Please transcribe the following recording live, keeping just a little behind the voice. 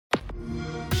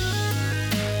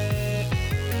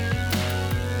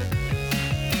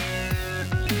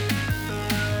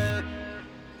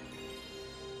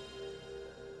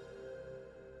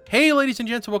Hey, ladies and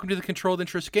gents, welcome to the Controlled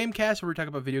Interest Gamecast, where we talk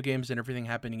about video games and everything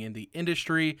happening in the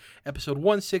industry. Episode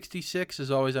 166. As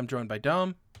always, I'm joined by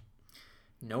Dom.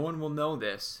 No one will know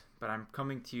this, but I'm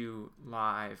coming to you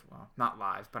live. Well, not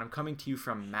live, but I'm coming to you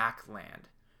from Macland.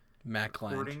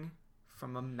 Macland. Recording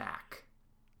from a Mac.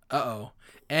 Uh-oh.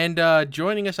 And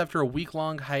joining us after a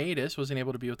week-long hiatus, wasn't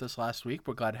able to be with us last week.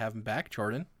 We're glad to have him back,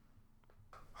 Jordan.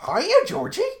 Hiya,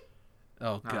 Georgie.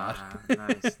 Oh, God.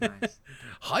 Nice.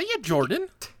 Hiya, Jordan.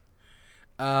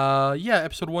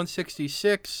 Episode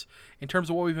 166. In terms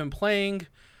of what we've been playing,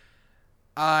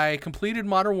 I completed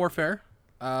Modern Warfare,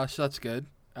 so that's good.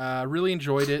 Really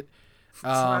enjoyed it. So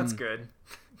that's good.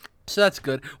 So that's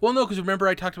good. Well, no, because remember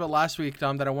I talked about last week,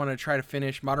 Dom, that I wanted to try to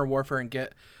finish Modern Warfare and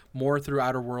get more through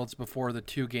Outer Worlds before the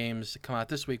two games come out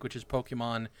this week, which is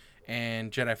Pokemon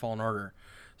and Jedi Fallen Order.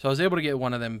 So I was able to get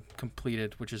one of them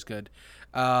completed, which is good.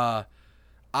 I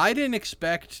didn't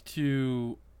expect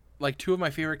to... like two of my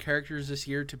favorite characters this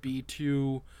year to be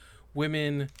two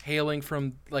women hailing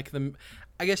from I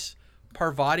guess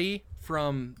Parvati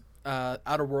from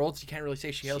Outer Worlds. You can't really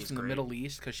say she hails from the Middle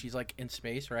East because she's like in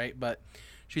space, right? But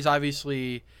she's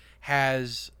obviously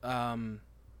has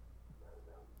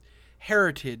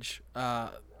heritage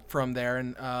from there.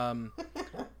 And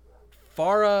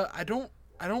Farah, I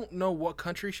don't know what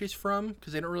country she's from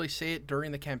because they don't really say it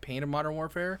during the campaign of Modern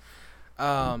Warfare.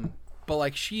 But,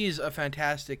 like, she's a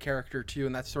fantastic character, too,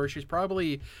 in that story. She's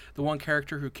probably the one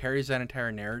character who carries that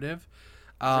entire narrative.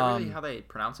 Is that really how they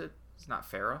pronounce it? It's not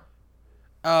Farah?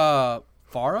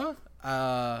 Farah?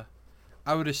 I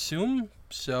would assume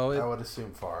so. I would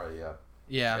assume Farah, yeah.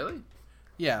 Yeah. Really?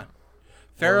 Yeah.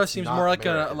 Farah Well, seems not more like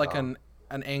American,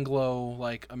 an Anglo,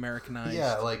 like, Americanized.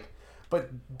 Yeah, like,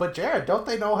 but Jared, don't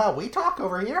they know how we talk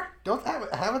over here?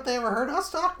 Haven't they ever heard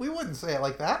us talk? We wouldn't say it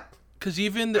like that. Because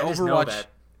even the I just know Overwatch... that.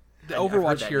 The I've heard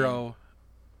Overwatch that hero... name.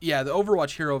 Yeah, the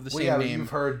Overwatch hero of the same name.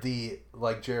 You've heard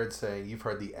like Jared's saying, you've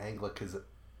heard the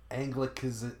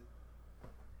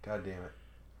God damn it.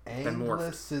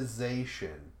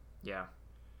 Anglicization. Yeah.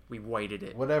 We whited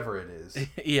it. Whatever it is.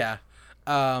 Yeah.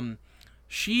 I don't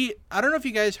know if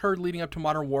you guys heard leading up to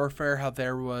Modern Warfare how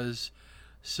there was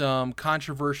some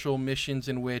controversial missions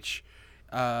in which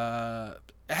it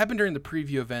happened during the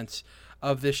preview events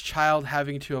of this child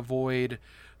having to avoid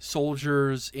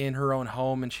soldiers in her own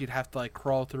home, and she'd have to like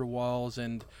crawl through walls,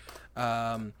 and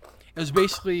it was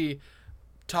basically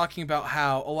talking about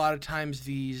how a lot of times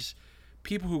these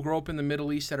people who grow up in the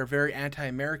Middle East that are very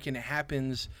anti-American, it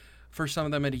happens for some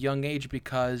of them at a young age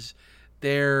because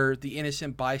they're the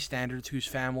innocent bystanders whose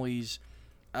families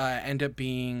end up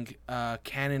being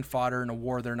cannon fodder in a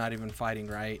war they're not even fighting,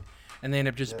 right? And they end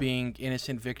up just being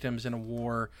innocent victims in a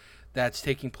war that's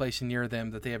taking place near them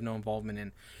that they have no involvement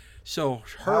in. So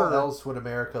how else would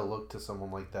America look to someone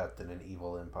like that than an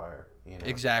evil empire? You know?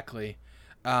 Exactly.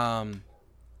 And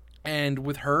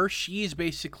with her, she's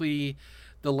basically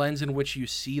the lens in which you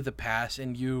see the past,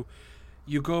 and you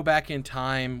go back in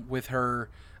time with her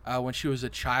when she was a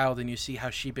child, and you see how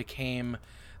she became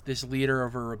this leader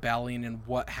of a rebellion and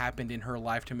what happened in her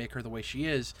life to make her the way she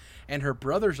is. And her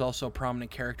brother's also a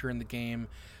prominent character in the game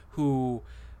who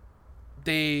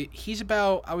he's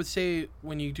about, I would say,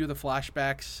 when you do the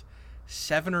flashbacks,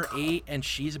 7 or 8, and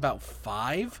she's about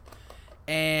 5.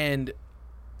 And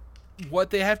what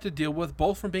they have to deal with,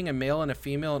 both from being a male and a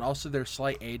female, and also their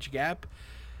slight age gap,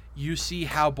 you see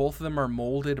how both of them are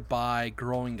molded by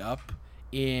growing up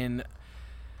in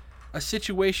a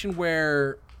situation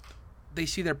where they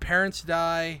see their parents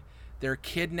die, they're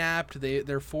kidnapped,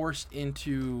 they're forced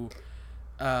into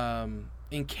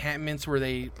encampments where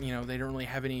they don't really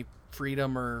have any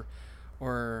freedom or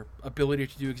ability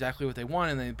to do exactly what they want,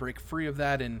 and they break free of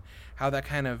that, and how that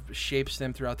kind of shapes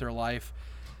them throughout their life.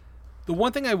 The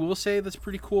one thing I will say that's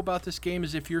pretty cool about this game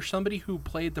is if you're somebody who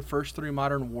played the first 3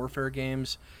 Modern Warfare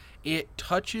games, it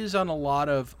touches on a lot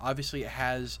of, obviously it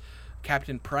has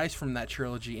Captain Price from that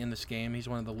trilogy in this game. He's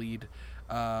one of the lead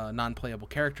non-playable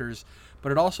characters,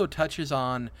 but it also touches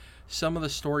on some of the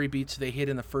story beats they hit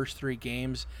in the first 3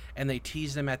 games, and they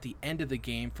tease them at the end of the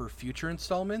game for future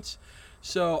installments.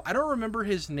 So I don't remember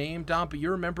his name, Dom, but you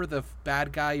remember the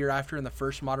bad guy you're after in the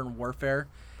first Modern Warfare?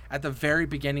 At the very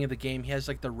beginning of the game, he has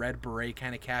like the red beret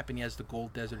kind of cap, and he has the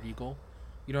gold Desert Eagle.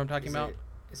 You know what I'm talking about?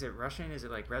 Is it Russian? Is it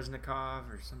like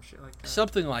Reznikov or some shit like that?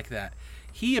 Something like that.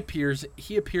 He appears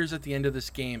at the end of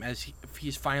this game as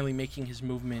he's finally making his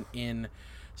movement in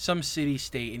some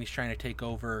city-state, and he's trying to take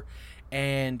over.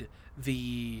 And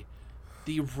the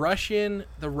Russian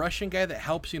guy that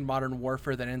helps you in Modern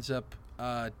Warfare that ends up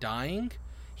dying,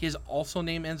 his also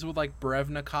name ends with like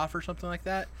Brevnikov or something like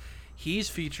that. He's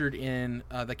featured in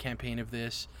the campaign of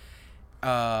this.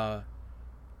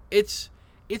 it's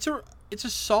it's a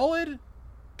solid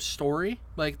story.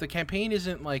 Like the campaign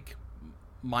isn't like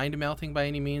mind melting by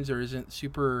any means, or isn't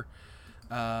super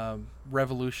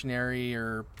revolutionary,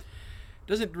 or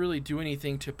doesn't really do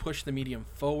anything to push the medium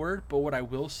forward. But what I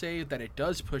will say that it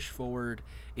does push forward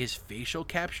is facial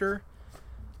capture.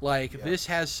 Like this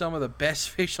has some of the best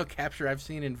facial capture I've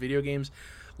seen in video games,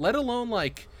 let alone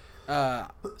like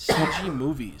CG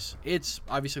movies. It's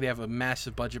obviously they have a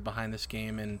massive budget behind this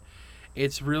game, and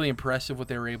it's really impressive what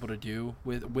they were able to do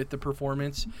with the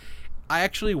performance. I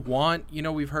actually want,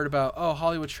 we've heard about,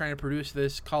 Hollywood's trying to produce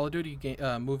this Call of Duty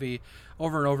movie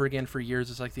over and over again for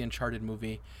years. It's like the Uncharted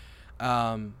movie.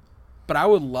 But I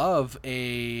would love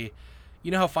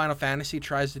how Final Fantasy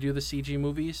tries to do the CG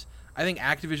movies. I think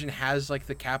Activision has like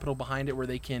the capital behind it where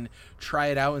they can try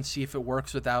it out and see if it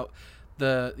works without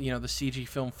the CG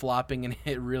film flopping and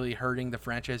it really hurting the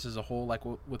franchise as a whole, like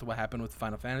with what happened with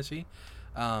Final Fantasy.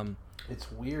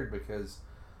 It's weird because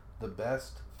the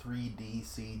best 3D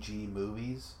CG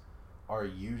movies are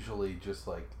usually just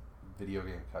like video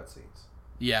game cutscenes.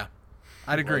 Yeah,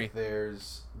 I'd agree. Like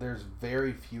there's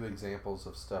very few examples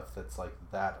of stuff that's like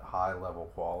that high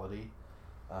level quality.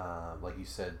 Like you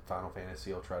said, Final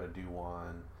Fantasy will try to do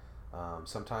one.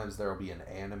 Sometimes there will be an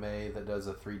anime that does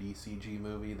a 3D CG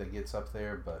movie that gets up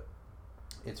there, but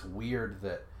it's weird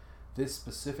that this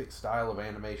specific style of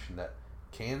animation that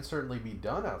can certainly be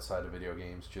done outside of video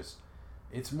games,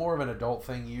 it's more of an adult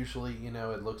thing usually.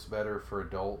 It looks better for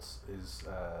adults is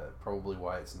probably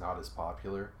why it's not as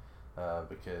popular,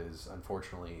 because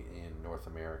unfortunately in North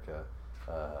America,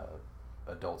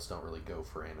 adults don't really go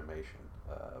for animation,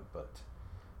 but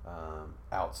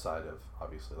outside of,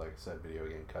 obviously, like I said, video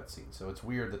game cutscenes. So it's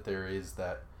weird that there is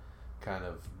that kind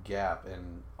of gap,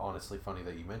 and honestly funny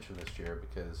that you mentioned this, Jared,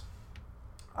 because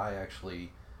I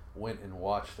actually went and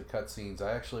watched the cutscenes.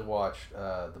 I actually watched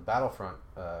the Battlefront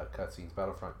cutscenes,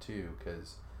 Battlefront 2,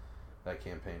 because that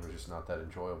campaign was just not that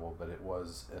enjoyable, but it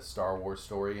was a Star Wars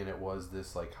story, and it was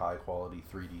this like high quality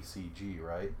 3D CG,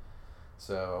 right?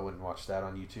 So I went and watched that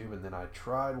on YouTube, and then I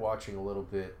tried watching a little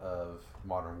bit of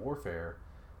Modern Warfare,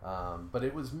 but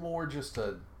it was more just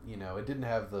it didn't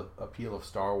have the appeal of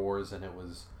Star Wars, and it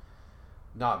was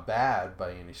not bad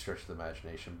by any stretch of the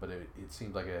imagination, but it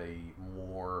seemed like a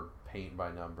more paint by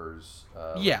numbers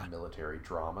military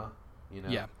drama,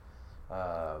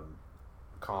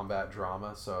 combat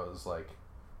drama. So it was like,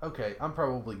 okay, I'm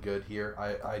probably good here.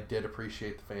 I did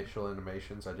appreciate the facial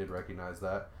animations. I did recognize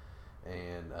that.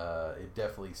 And it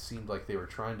definitely seemed like they were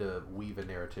trying to weave a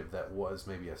narrative that was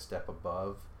maybe a step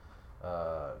above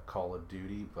Call of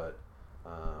Duty, but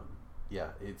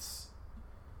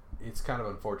it's kind of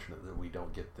unfortunate that we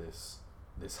don't get this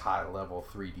high level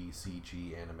 3D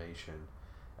CG animation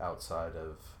outside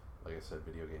of, like I said,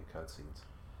 video game cutscenes.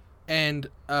 And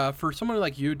for someone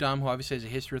like you, Dom, who obviously has a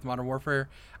history with Modern Warfare,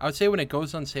 I would say when it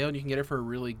goes on sale and you can get it for a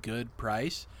really good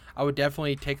price, I would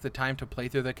definitely take the time to play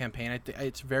through the campaign.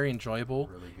 It's very enjoyable,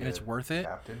 really and it's worth it.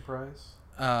 Captain price?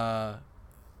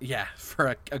 Yeah,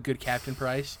 for a good captain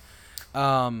price.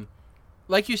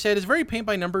 Like you said, it's very paint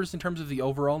by numbers in terms of the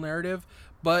overall narrative,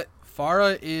 but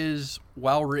Farah is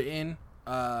well written.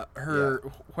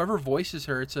 Whoever voices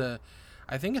her,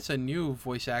 I think it's a new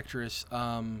voice actress.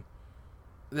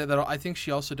 That I think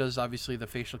she also does obviously the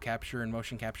facial capture and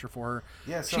motion capture for her.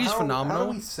 Yeah, so she's phenomenal.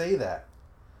 How do we say that?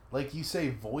 Like you say,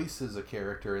 voice is a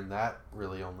character, and that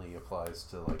really only applies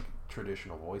to like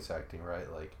traditional voice acting, right?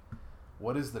 Like,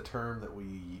 what is the term that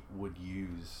we would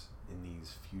use in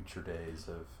these future days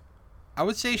of? I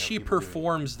would say she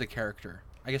performs the character.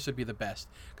 I guess would be the best,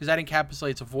 because that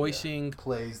encapsulates voicing,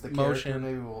 plays the motion.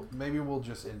 Character. Maybe we'll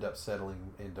just end up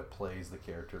settling into plays the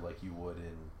character like you would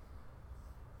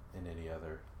in any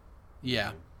other.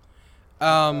 Yeah.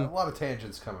 A lot of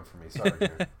tangents coming from me. Sorry.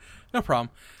 No problem.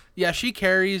 Yeah, she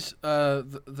carries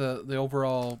the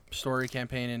overall story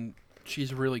campaign, and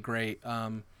she's really great.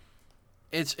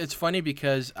 It's funny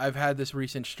because I've had this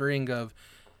recent string of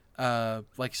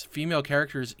like female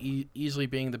characters easily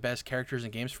being the best characters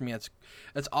in games for me.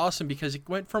 That's awesome, because it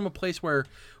went from a place where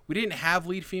we didn't have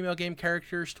lead female game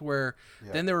characters to where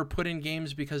then they were put in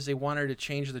games because they wanted to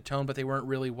change the tone, but they weren't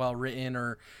really well written,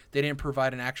 or they didn't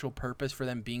provide an actual purpose for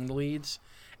them being the leads.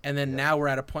 And then now we're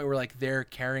at a point where like they're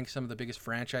carrying some of the biggest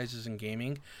franchises in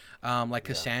gaming. Like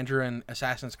Cassandra in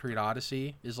Assassin's Creed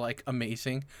Odyssey is like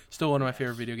amazing. Still one of my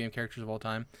favorite video game characters of all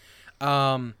time.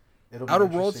 It'll be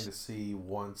interesting to see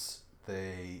once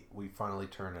we finally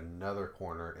turn another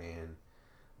corner and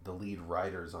the lead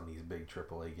writers on these big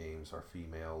AAA games are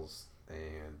females,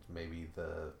 and maybe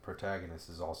the protagonist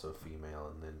is also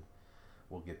female, and then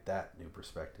we'll get that new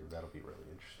perspective. That'll be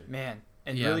really interesting. Man,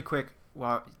 and Yeah. really quick,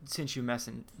 well, since you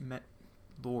mentioned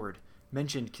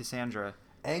Cassandra,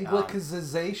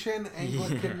 Anglicanization.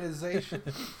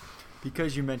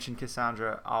 because you mentioned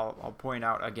Cassandra, I'll point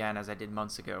out again, as I did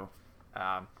months ago,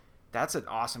 that's an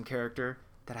awesome character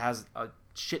that has a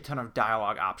shit ton of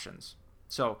dialogue options.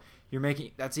 So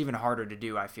that's even harder to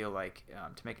do, I feel like,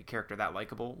 to make a character that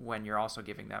likable when you're also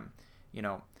giving them,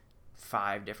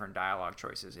 5 different dialogue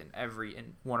choices in every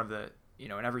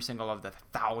single of the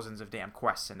thousands of damn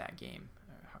quests in that game.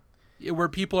 Where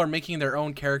people are making their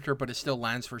own character, but it still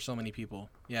lands for so many people.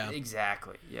 Yeah,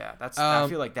 exactly. Yeah, I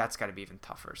feel like that's got to be even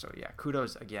tougher. So yeah,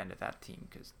 kudos again to that team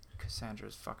because Cassandra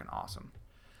is fucking awesome.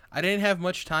 I didn't have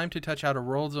much time to touch Outer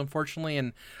Worlds, unfortunately,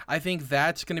 and I think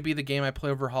that's going to be the game I play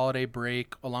over holiday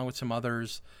break, along with some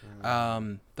others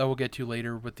that we'll get to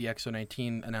later with the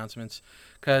XO19 announcements,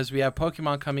 because we have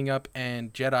Pokemon coming up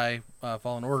and Jedi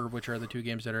Fallen Order, which are the 2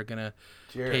 games that are going to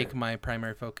take my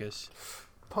primary focus.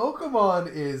 Pokemon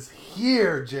is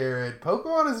here, Jared.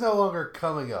 Pokemon is no longer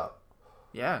coming up.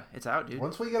 Yeah, it's out, dude.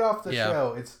 Once we get off the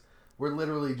show, we're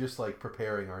literally just like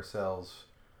preparing ourselves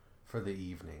for the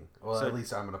evening. Well, at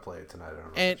least I'm going to play it tonight. I don't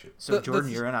know about you. So Jordan,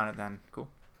 you're in on it then. Cool.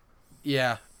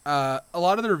 Yeah. A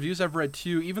lot of the reviews I've read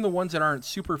too, even the ones that aren't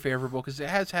super favorable, because it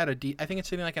has had I think it's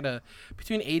sitting like at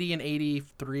between 80 and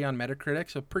 83 on Metacritic,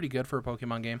 so pretty good for a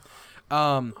Pokemon game.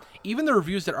 Even the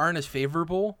reviews that aren't as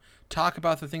favorable talk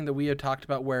about the thing that we had talked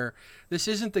about, where this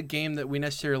isn't the game that we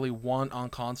necessarily want on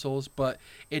consoles, but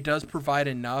it does provide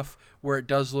enough where it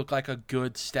does look like a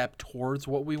good step towards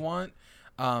what we want.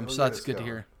 So that's good to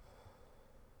hear.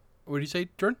 What did you say,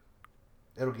 Jordan?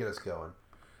 It'll get us going.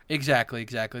 Exactly.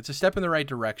 It's a step in the right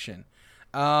direction.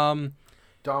 Dom,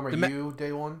 are you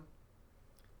day one?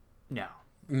 No.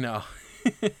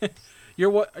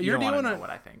 You're you day one on what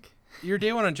I think. You're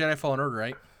day one on Jedi Fallen Order,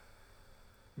 right?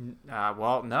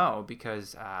 Well, no,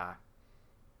 because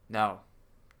no.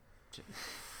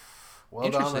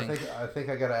 Well, Dom, I think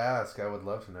I gotta ask. I would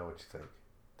love to know what you think.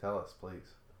 Tell us,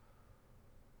 please.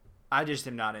 I just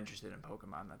am not interested in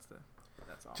Pokemon. That's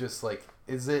all. Just like,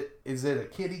 is it a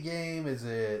kiddie game? Is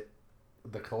it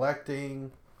the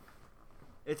collecting?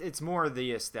 It's more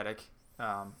the aesthetic.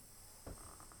 I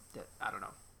don't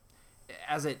know.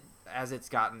 As it's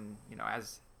gotten,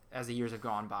 as the years have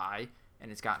gone by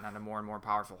and it's gotten onto more and more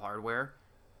powerful hardware,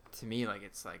 to me, like,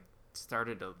 it's like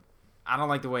started to. I don't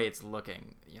like the way it's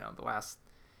looking. The last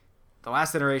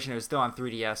iteration, it was still on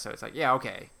 3DS, so it's like, yeah,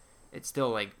 okay, it's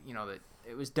still like,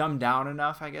 it was dumbed down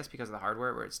enough, I guess, because of the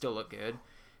hardware, where it still looked good.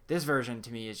 This version,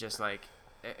 to me, is just like,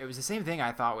 it was the same thing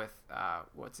I thought with,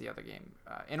 what's the other game?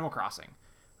 Animal Crossing.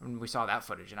 When we saw that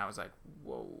footage, and I was like,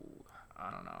 whoa, I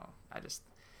don't know.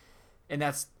 And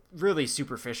that's really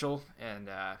superficial and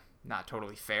not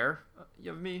totally fair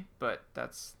of me, but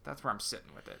that's where I'm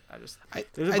sitting with it.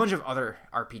 There's a bunch of other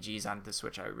RPGs on the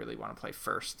Switch I really want to play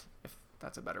first, if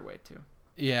that's a better way to.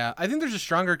 Yeah, I think there's a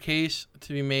stronger case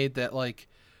to be made that, like,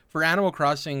 for Animal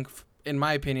Crossing, in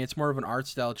my opinion, it's more of an art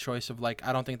style choice of, like,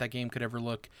 I don't think that game could ever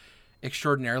look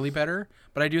extraordinarily better,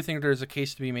 but I do think there's a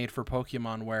case to be made for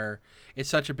Pokemon, where it's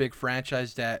such a big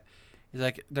franchise that is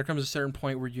like, there comes a certain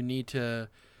point where you need to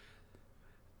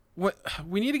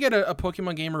we need to get a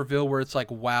Pokemon game reveal where it's like,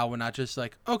 wow, and not just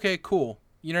like, okay, cool.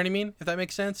 You know what I mean? If that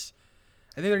makes sense.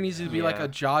 I think there needs to be like a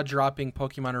jaw-dropping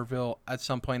Pokemon reveal at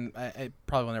some point. It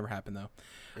probably will never happen, though.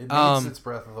 It needs its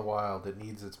Breath of the Wild. It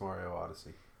needs its Mario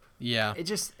Odyssey. Yeah.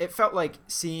 It felt like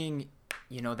seeing,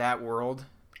 that world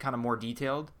kind of more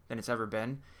detailed than it's ever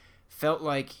been. Felt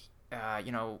like,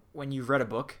 when you've read a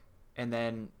book and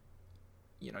then,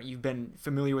 you've been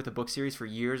familiar with the book series for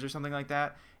years or something like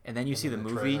that, and then you see the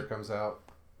movie. Trailer comes out.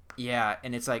 Yeah,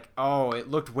 and it's like, oh, it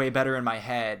looked way better in my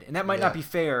head. And that might not be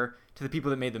fair to the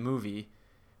people that made the movie,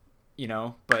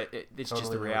 but it's totally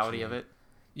just the reality of it.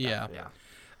 Yeah.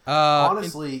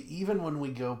 Honestly, even when we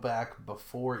go back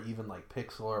before even like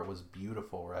pixel art was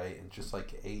beautiful, right? And just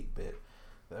like 8-bit,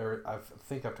 I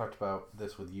think I've talked about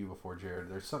this with you before, Jared.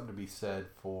 There's something to be said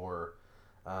for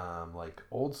like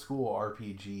old school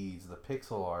RPGs, the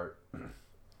pixel art.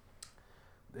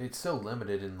 It's so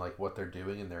limited in like what they're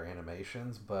doing in their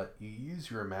animations, but you use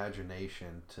your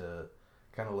imagination to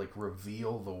kind of like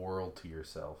reveal the world to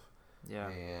yourself. Yeah.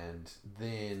 And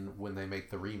then when they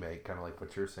make the remake, kind of like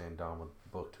what you're saying, Dom,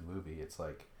 with book to movie, it's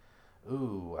like,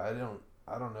 ooh, I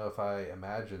don't know if I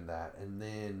imagined that. And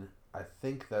then I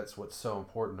think that's what's so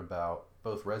important about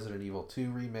both Resident Evil 2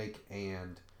 remake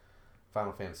and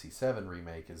Final Fantasy 7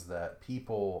 remake, is that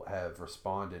people have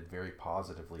responded very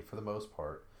positively for the most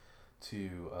part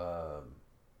to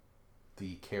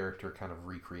the character kind of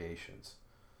recreations.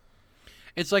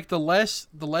 It's like the less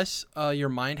your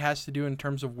mind has to do in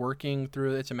terms of working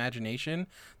through its imagination,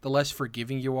 the less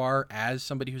forgiving you are as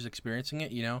somebody who's experiencing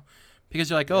it, you know? Because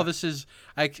you're like, oh, this is,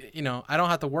 I don't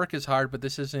have to work as hard, but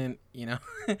this isn't,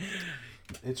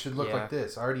 It should look like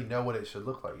this. I already know what it should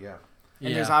look like, yeah.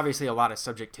 And there's obviously a lot of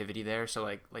subjectivity there. So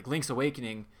like Link's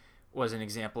Awakening was an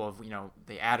example of,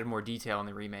 they added more detail in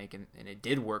the remake and it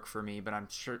did work for me, but I'm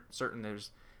certain there's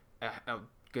a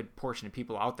good portion of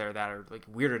people out there that are like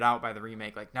weirded out by the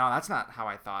remake. Like, no, that's not how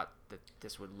I thought that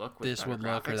this would look with this better would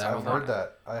look or graphics. that I've heard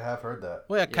that. I have heard that.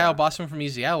 Well, yeah, Kyle Bossman from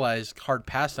Easy Allies hard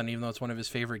passed on, even though it's one of his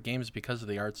favorite games because of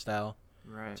the art style.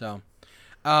 Right. So,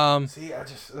 see, I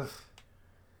just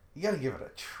you got to give it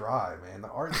a try, man. The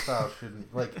art style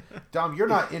shouldn't like Dom. You're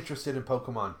not interested in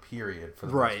Pokemon, period, for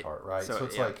the most part, right? So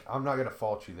it's like I'm not gonna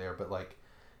fault you there, but like,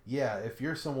 yeah, if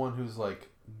you're someone who's like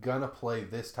gonna play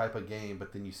this type of game,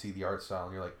 but then you see the art style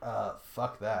and you're like,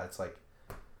 fuck that. It's like,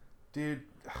 dude,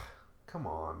 come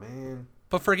on, man.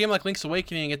 But for a game like Link's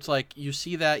Awakening, it's like you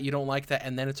see that, you don't like that,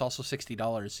 and then it's also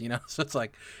 $60, So it's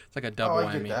like a double whammy.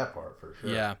 I get that part for sure.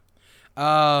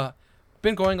 Yeah.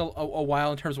 Been going a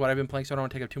while in terms of what I've been playing, so I don't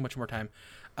want to take up too much more time.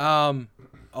 All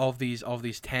of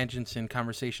these tangents and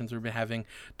conversations we've been having.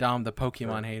 Dom, the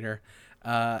Pokemon hater.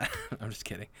 I'm just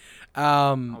kidding.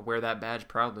 I'll wear that badge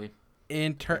proudly.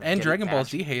 And Dragon Ball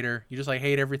Z hater. You just like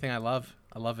hate everything I love.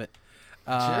 I love it.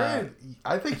 Jared,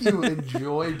 I think you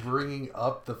enjoy bringing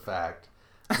up the fact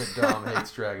that Dom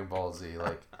hates Dragon Ball Z.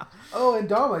 Like, oh, and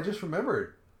Dom, I just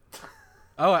remembered.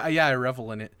 Oh, yeah, I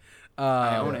revel in it.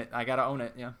 I own it. I gotta own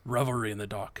it, yeah. Revelry in the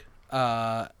dark.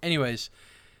 Anyways,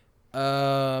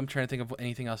 I'm trying to think of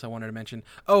anything else I wanted to mention.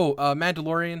 Oh,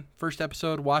 Mandalorian, first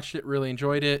episode. Watched it, really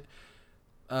enjoyed it.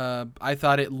 I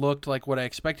thought it looked like what I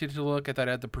expected it to look. I thought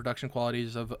it had the production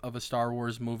qualities of a Star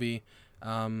Wars movie.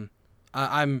 Some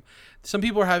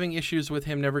people are having issues with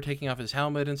him never taking off his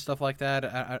helmet and stuff like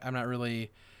that. I'm not really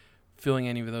feeling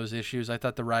any of those issues. I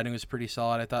thought the writing was pretty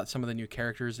solid. I thought some of the new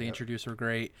characters they introduced were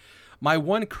great. My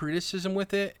one criticism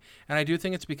with it, and I do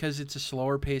think it's because it's a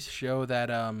slower paced show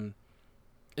that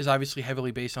is obviously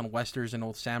heavily based on westerns and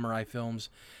old samurai films.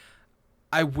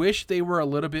 I wish they were a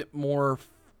little bit more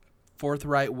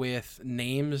forthright with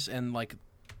names and like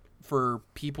for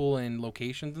people and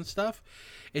locations and stuff.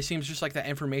 It seems just like that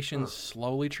information's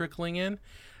slowly trickling in.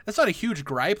 That's not a huge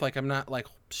gripe. Like I'm not like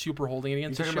super holding it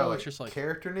against the show. About, it's just like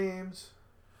character names.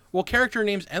 Well, character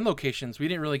names and locations. We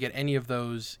didn't really get any of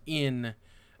those in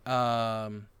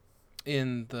the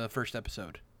first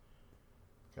episode.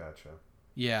 Gotcha.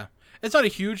 Yeah, it's not a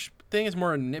huge thing. It's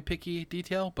more a nitpicky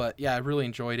detail, but yeah, I really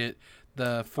enjoyed it.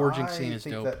 The forging scene is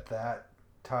dope. I think that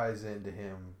ties into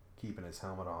him keeping his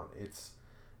helmet on.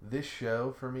 This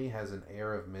show for me has an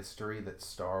air of mystery that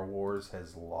Star Wars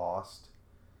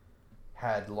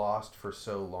had lost for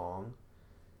so long,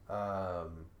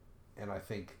 and I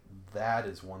think that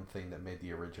is one thing that made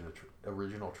the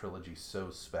original trilogy so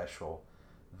special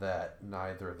that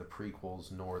neither the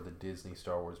prequels nor the Disney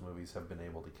Star Wars movies have been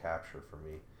able to capture for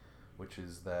me, which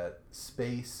is that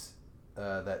space,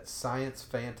 that science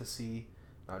fantasy,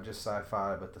 not just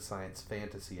sci-fi, but the science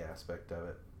fantasy aspect of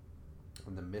it,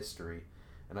 and the mystery.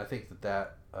 And I think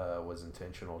that was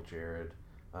intentional, Jared.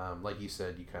 Like you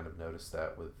said, you kind of noticed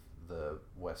that with the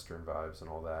Western vibes and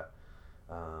all that.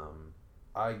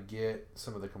 I get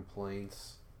some of the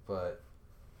complaints, but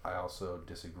I also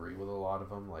disagree with a lot of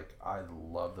them. Like, I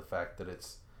love the fact that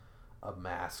it's a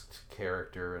masked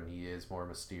character and he is more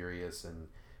mysterious and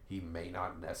he may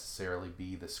not necessarily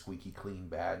be the squeaky clean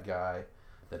bad guy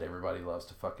that everybody loves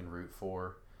to fucking root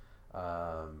for.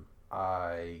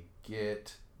 I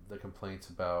get the complaints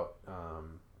about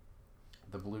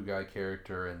the blue guy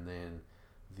character and then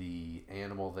the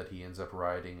animal that he ends up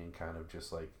riding and kind of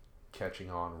just like catching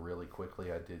on really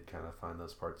quickly. I did kind of find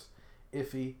those parts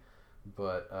iffy,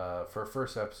 but for a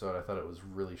first episode I thought it was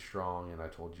really strong, and I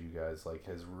told you guys like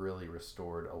has really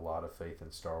restored a lot of faith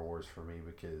in Star Wars for me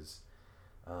because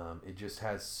it just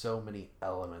has so many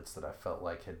elements that I felt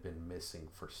like had been missing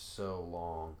for so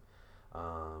long,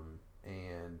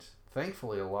 and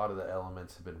thankfully a lot of the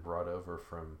elements have been brought over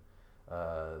from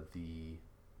the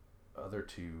other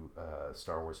two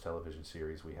Star Wars television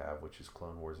series we have, which is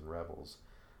Clone Wars and Rebels.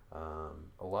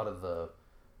 A lot of the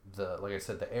like I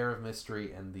said, the air of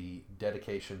mystery and the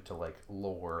dedication to like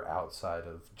lore outside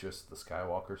of just the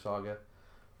Skywalker saga,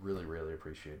 really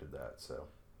appreciated that. So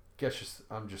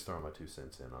I'm just throwing my 2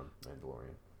 cents in on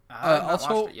Mandalorian.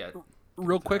 Also,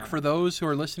 real quick for those who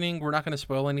are listening, we're not going to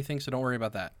spoil anything, so don't worry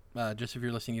about that. Just if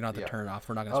you're listening, you don't have to turn it off.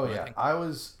 We're not going to spoil anything. I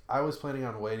was planning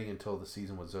on waiting until the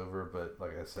season was over, but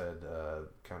like I said,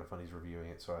 Kind of Funny's reviewing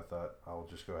it, so I thought I'll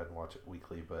just go ahead and watch it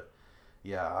weekly. But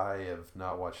Yeah, I have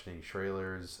not watched any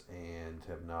trailers and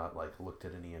have not like looked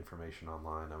at any information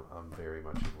online. I'm very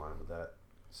much in line with that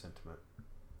sentiment.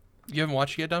 You haven't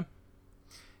watched it yet, Dom?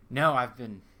 No, I've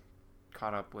been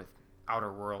caught up with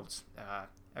Outer Worlds.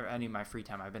 Any of my free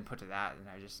time, I've been put to that, and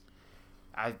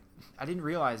I didn't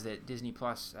realize that Disney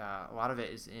Plus, a lot of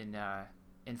it is in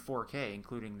 4K,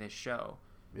 including this show.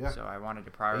 Yeah. So I wanted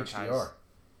to prioritize. HDR.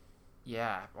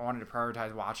 Yeah, I wanted to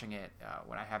prioritize watching it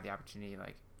when I have the opportunity,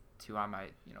 like to on my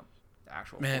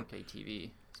actual 4K TV.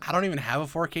 So. I don't even have a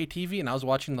 4K TV, and I was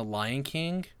watching The Lion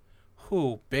King.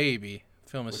 Whoo, baby,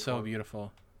 film is so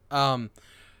beautiful.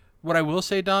 What I will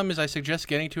say, Dom, is I suggest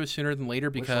getting to it sooner than later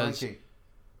because. Which Lion King?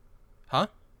 Huh?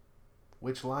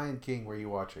 Which Lion King were you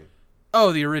watching?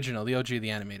 Oh, the original, the OG, the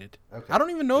animated. Okay. I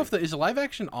don't even know if is the live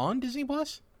action on Disney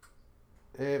Plus.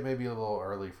 It may be a little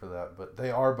early for that, but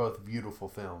they are both beautiful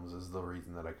films. Is the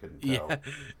reason that I couldn't tell.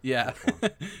 Yeah.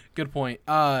 Good point.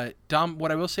 Dom,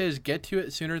 what I will say is get to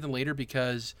it sooner than later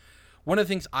because one of the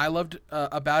things I loved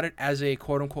about it as a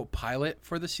quote unquote pilot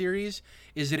for the series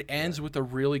is it ends with a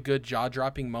really good jaw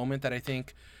dropping moment that I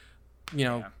think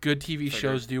good TV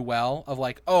shows do well. Of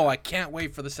like, oh, I can't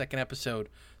wait for the second episode.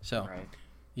 So,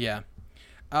 yeah.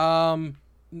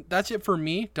 That's it for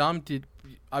me. Dom,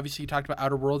 obviously you talked about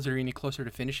Outer Worlds. Are you any closer to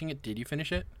finishing it? Did you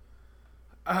finish it?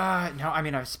 No, I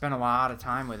mean I've spent a lot of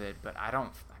time with it, but I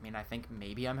think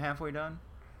maybe I'm halfway done.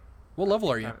 What level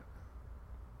are you?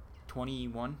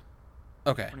 21.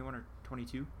 Okay. 21 or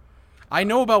 22. I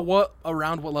know about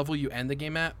around what level you end the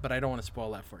game at, but I don't want to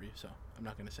spoil that for you, so I'm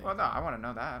not going to say. Well, no, I want to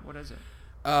know that. What is it?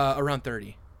 Around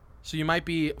 30. So you might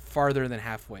be farther than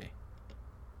halfway.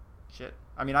 Shit.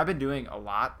 I mean, I've been doing a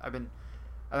lot.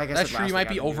 Like I That's said true. You might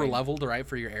be over doing, leveled, right,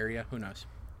 for your area. Who knows?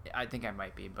 I think I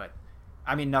might be, but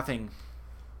I mean, nothing.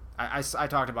 I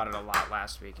talked about it a lot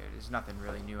last week. There's nothing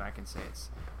really new I can say.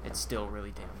 It's still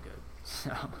really damn good.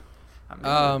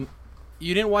 So,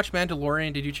 you didn't watch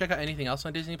Mandalorian. Did you check out anything else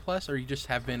on Disney Plus, or you just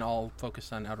have been all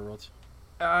focused on Outer Worlds?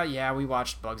 Yeah, we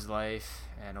watched Bug's Life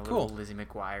and a little Lizzie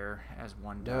McGuire, as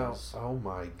one does. Oh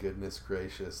my goodness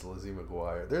gracious, Lizzie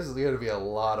McGuire. There's going to be a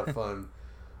lot of fun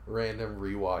random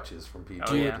rewatches from people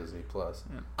on Disney Plus.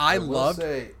 Yeah. I loved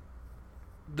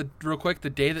real quick, the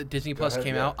day that Disney Plus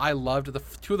came out, I loved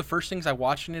two of the first things I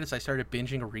watched in it is I started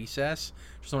binging Recess,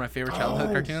 which is one of my favorite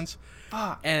childhood cartoons.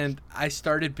 Fuck. And I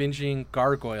started binging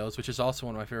Gargoyles, which is also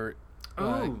one of my favorite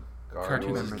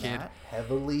cartoons as a kid.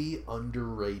 Heavily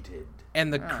underrated.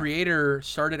 And the creator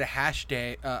started a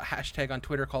hashtag on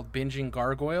Twitter called Binging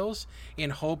Gargoyles in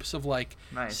hopes of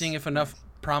seeing if enough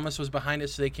promise was behind it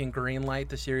so they can greenlight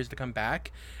the series to come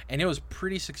back. And it was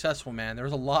pretty successful, man. There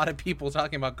was a lot of people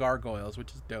talking about Gargoyles,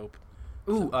 which is dope.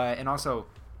 And also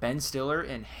Ben Stiller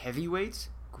in Heavyweights.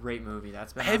 Great movie.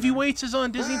 That's been Heavyweights is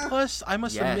on Disney Plus. I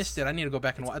must have missed it. I need to go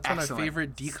back and watch. It's one of my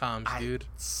favorite DComs, dude.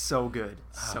 So good.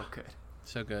 So good.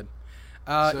 So good.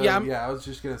 I was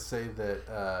just gonna say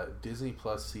that Disney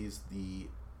Plus sees the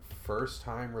first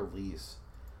time release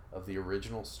of the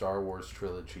original Star Wars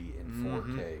trilogy in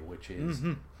 4K, which is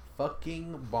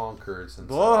fucking bonkers. And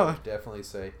so I would definitely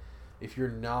say, if you're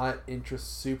not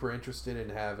super interested in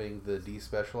having the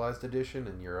despecialized edition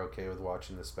and you're okay with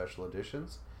watching the special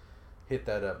editions, hit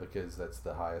that up because that's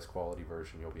the highest quality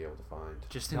version you'll be able to find.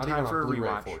 Just in time for a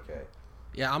rewatch. 4K.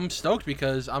 Yeah, I'm stoked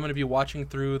because I'm going to be watching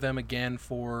through them again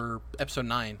for episode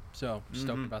 9. So,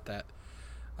 stoked about that.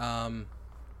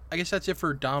 I guess that's it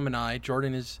for Dom and I.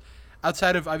 Jordan is,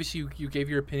 outside of, obviously, you gave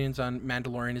your opinions on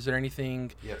Mandalorian. Is there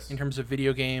anything in terms of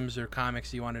video games or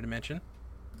comics you wanted to mention?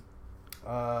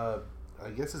 I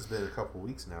guess it's been a couple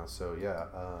weeks now, so yeah.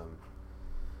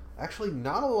 Actually,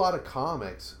 not a lot of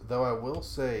comics, though I will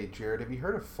say, Jared, have you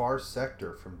heard of Far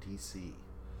Sector from DC?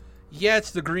 Yeah,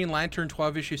 it's the Green Lantern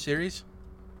 12-issue series.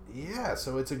 Yeah,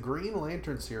 so it's a Green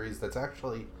Lantern series that's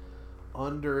actually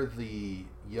under the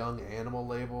Young Animal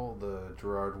label, the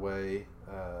Gerard Way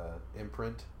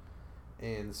imprint,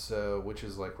 and so which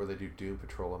is like where they do Doom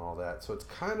Patrol and all that. So it's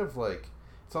kind of like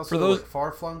it's also like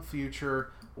far-flung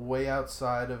future, way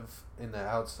outside of in the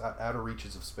outer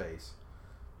reaches of space.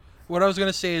 What I was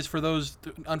gonna say is, for those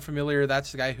unfamiliar,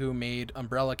 that's the guy who made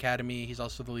Umbrella Academy. He's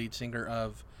also the lead singer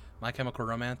of My Chemical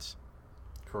Romance.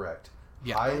 Correct.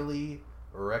 Yeah. Highly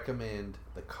recommend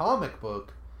the comic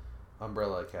book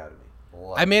Umbrella Academy.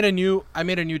 I made a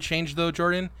new change though,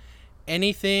 Jordan.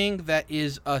 Anything that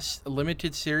is a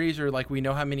limited series, or like we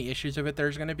know how many issues of it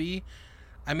there's going to be,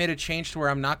 I made a change to where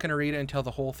I'm not going to read it until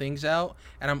the whole thing's out,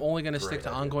 and I'm only going to stick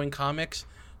to ongoing comics,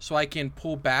 so I can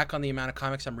pull back on the amount of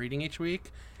comics I'm reading each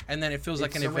week, and then it feels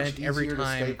like an event every time. It's so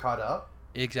much easier to stay caught up.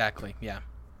 Exactly. Yeah.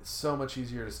 It's so much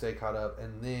easier to stay caught up,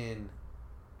 and then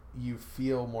you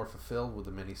feel more fulfilled with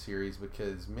the miniseries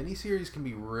because miniseries can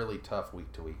be really tough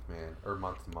week to week, man, or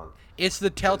month to month. It's the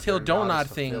telltale they're not donut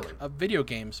as thing fulfilling. of video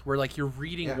games, where like you're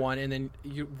reading Yeah. one and then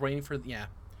you're waiting for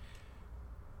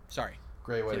Sorry.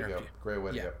 Great way to go. Interrupt you. Great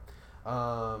way to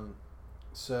go.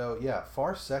 So yeah,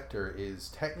 Far Sector is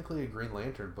technically a Green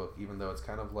Lantern book, even though it's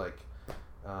kind of like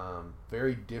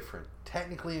very different,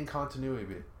 technically in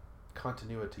continuity,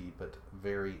 but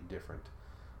very different.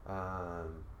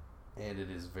 And it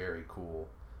is very cool.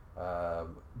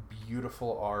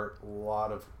 Beautiful art, a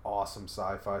lot of awesome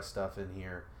sci-fi stuff in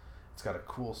here. It's got a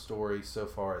cool story so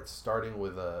far. It's starting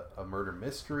with a murder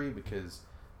mystery because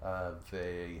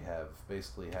they have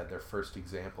basically had their first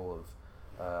example of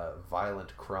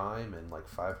violent crime in like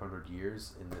 500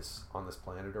 years on this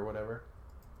planet or whatever.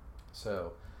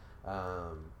 So,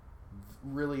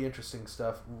 really interesting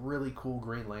stuff. Really cool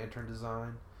Green Lantern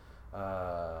design,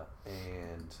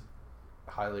 and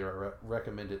highly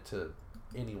recommend it to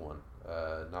anyone,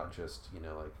 not just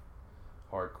like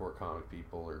hardcore comic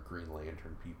people or Green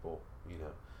Lantern people.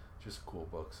 Just a cool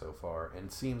book so far, and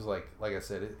it seems like I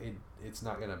said, it's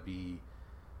not gonna be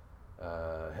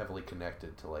heavily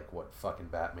connected to like what fucking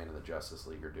Batman and the Justice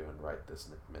League are doing right this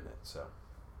minute. So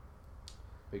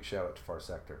big shout out to Far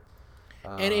Sector.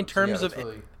 And in terms of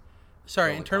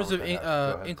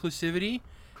inclusivity,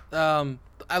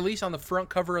 at least on the front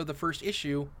cover of the first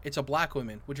issue, it's a black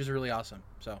woman, which is really awesome.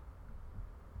 So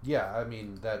yeah, I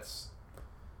mean that's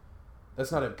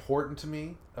not important to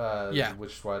me,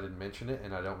 which is why I didn't mention it,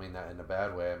 and I don't mean that in a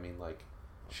bad way. I mean, like,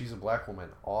 she's a black woman,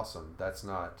 awesome. That's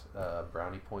not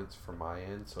brownie points from my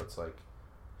end, so it's like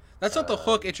that's not the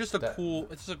hook. It's just cool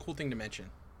thing to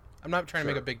mention. I'm not trying to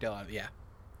make a big deal out of it. Yeah,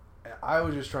 I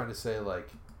was just trying to say, like,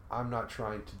 I'm not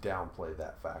trying to downplay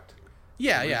that fact.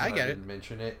 Yeah, I get I it. didn't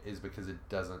mention it is because it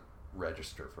doesn't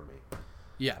register for me.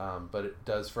 Yeah. But it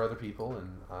does for other people,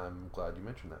 and I'm glad you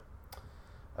mentioned that.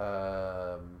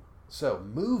 So,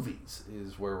 movies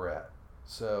is where we're at.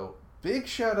 So, big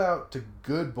shout out to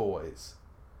Good Boys.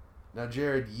 Now,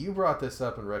 Jared, you brought this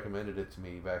up and recommended it to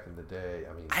me back in the day.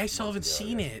 I mean, I still haven't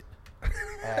seen it.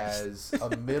 As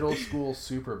a middle school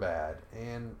Superbad,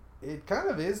 and it kind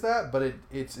of is that, but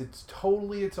it's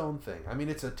totally its own thing. I mean,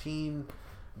 it's a teen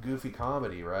goofy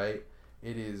comedy, right?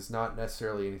 It is not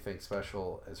necessarily anything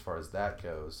special as far as that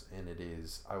goes, and it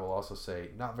is, I will also say,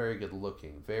 not very good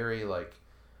looking. Very like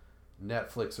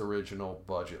Netflix original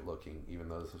budget looking, even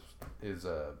though this is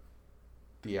a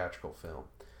theatrical film.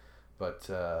 But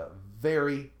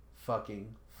very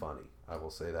fucking funny. I will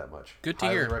say that much. Good to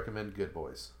hear. Highly recommend Good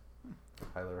Boys.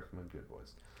 I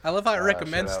love how I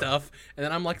recommend stuff, and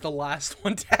then I'm like the last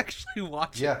one to actually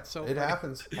watch it. Yeah, So it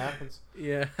happens.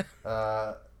 Yeah.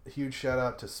 Huge shout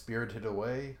out to Spirited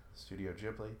Away, Studio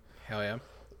Ghibli. Hell yeah.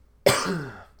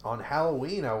 On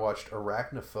Halloween, I watched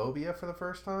Arachnophobia for the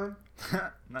first time.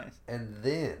 Nice. And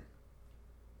then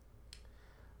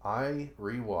I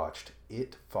rewatched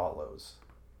It Follows.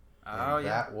 Oh, and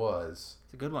yeah. That was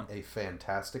It's a good one. a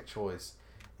fantastic choice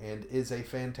and is a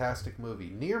fantastic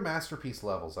movie. Near masterpiece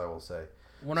levels, I will say.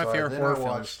 One of my favorite horror films.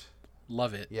 Watched,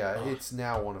 Love it. yeah, it's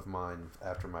now one of mine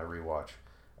after my rewatch.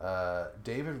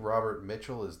 David Robert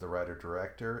Mitchell is the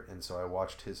writer-director, and so I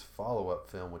watched his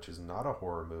follow-up film, which is not a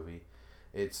horror movie.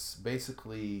 It's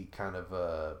basically kind of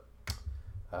a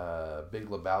Big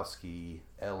Lebowski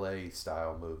LA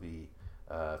style movie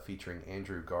featuring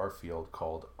Andrew Garfield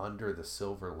called Under the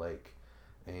Silver Lake,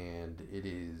 and it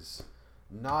is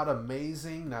not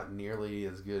amazing, not nearly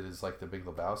as good as like the Big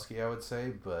Lebowski, I would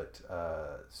say, but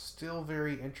still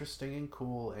very interesting and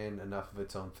cool, and enough of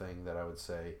its own thing that I would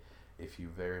say if you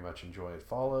very much enjoy It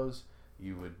Follows,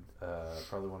 you would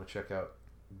probably want to check out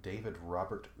David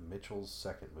Robert Mitchell's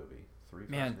second movie. Three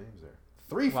first names there.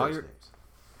 Three first names.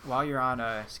 While you're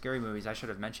on scary movies, I should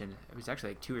have mentioned, it was actually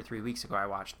like 2 or 3 weeks ago I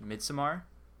watched Midsommar.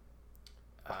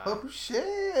 Oh,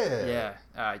 shit! Yeah.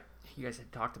 You guys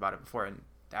had talked about it before, and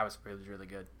that was really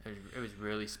good. It was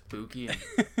really spooky and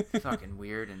fucking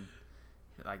weird, and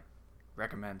like,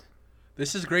 recommend.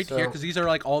 This is great to hear, because these are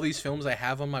like all these films I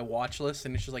have on my watch list,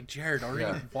 and it's just like, Jared,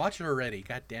 watch it already.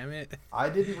 God damn it. I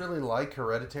didn't really like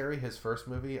Hereditary, his first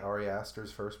movie, Ari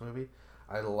Aster's first movie.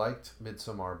 I liked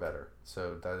Midsommar better,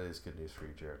 so that is good news for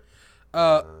you,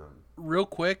 Jared. Real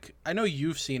quick, I know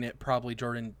you've seen it probably,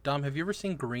 Jordan. Dom, have you ever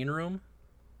seen Green Room?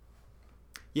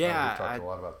 Yeah, we talked a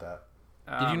lot about that.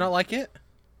 Did you not like it?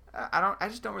 I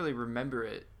just don't really remember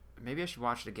it. Maybe I should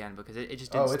watch it again because it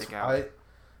just didn't stick out.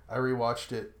 I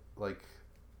rewatched it like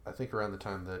I think around the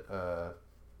time that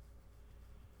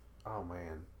oh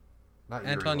man, not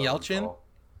Anton Yuri Yelchin. Lowenthal.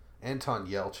 Anton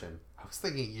Yelchin. I was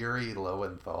thinking Yuri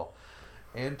Lowenthal.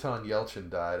 Anton Yelchin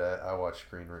died. I watched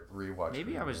rewatch.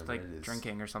 Maybe Green I was Room, like and it is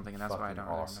drinking or something, and that's why I don't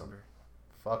really awesome. remember.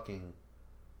 Fucking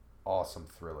awesome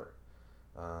thriller.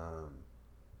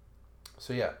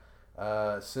 So yeah,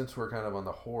 since we're kind of on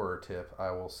the horror tip,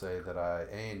 I will say that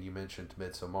and you mentioned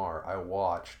Midsommar. I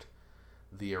watched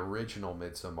the original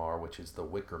Midsommar, which is The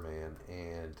Wicker Man,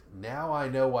 and now I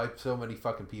know why so many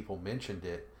fucking people mentioned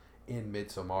it in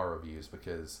Midsommar reviews,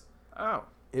 because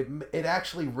it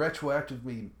actually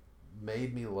retroactively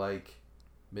made me like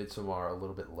Midsommar a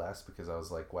little bit less, because I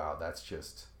was like, wow, that's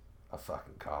just a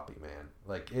fucking copy, man.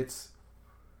 Like it's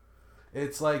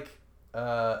like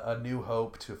A New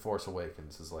Hope to Force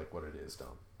Awakens is like what it is,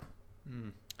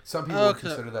 Dom. Some people would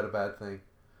consider that a bad thing.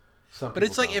 But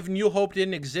it's like if New Hope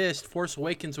didn't exist, Force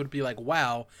Awakens would be like,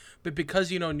 wow. But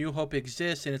because, New Hope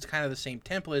exists and it's kind of the same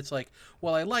template, it's like,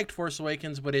 well, I liked Force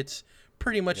Awakens, but it's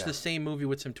pretty much the same movie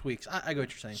with some tweaks. I get what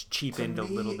you're saying. It's cheapened a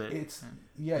little bit. It's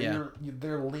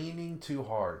they're leaning too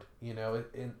hard.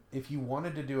 And if you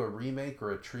wanted to do a remake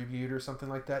or a tribute or something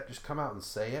like that, just come out and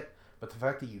say it. But the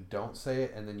fact that you don't say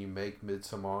it and then you make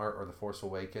Midsommar or The Force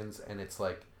Awakens, and it's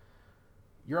like,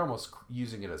 you're almost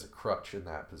using it as a crutch in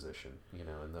that position,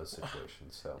 in those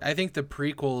situations. So I think the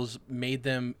prequels made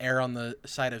them err on the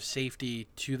side of safety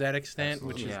to that extent,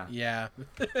 Absolutely.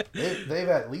 which is they've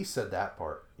at least said that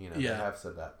part. They Yeah. have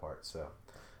said that part. So,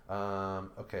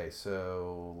 okay,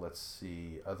 so let's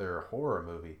see, other horror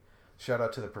movie. Shout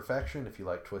out to The Perfection if you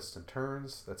like twists and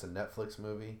turns. That's a Netflix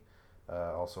movie.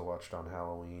 Also watched on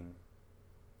Halloween.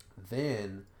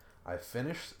 Then I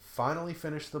finally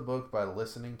finished the book by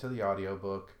listening to the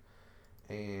audiobook,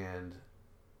 and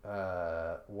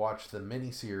watched the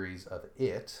miniseries of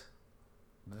It.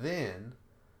 Then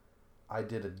I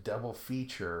did a double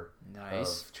feature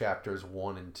of chapters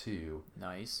 1 and 2.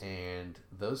 Nice. And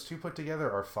those two put together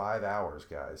are 5 hours,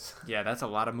 guys. Yeah, that's a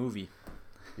lot of movie.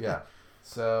 Yeah.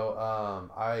 So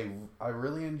I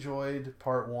really enjoyed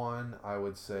part 1. I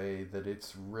would say that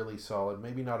it's really solid.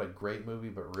 Maybe not a great movie,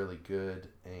 but really good.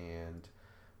 And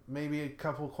maybe a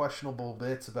couple questionable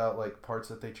bits about like parts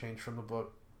that they changed from the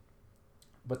book.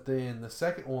 But then the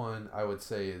second one I would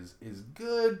say is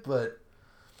good, but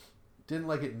didn't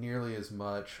like it nearly as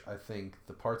much. I think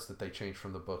the parts that they changed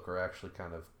from the book are actually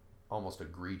kind of almost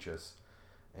egregious.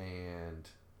 And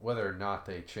whether or not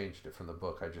they changed it from the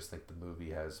book, I just think the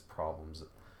movie has problems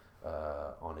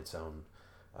on its own.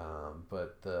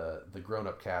 But the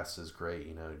grown-up cast is great.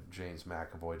 James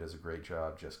McAvoy does a great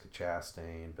job. Jessica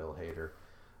Chastain, Bill Hader.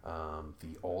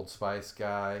 The Old Spice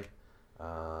guy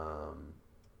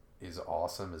is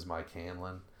awesome as Mike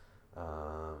Hanlon.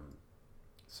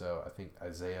 So I think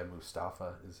Isaiah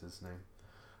Mustafa is his name.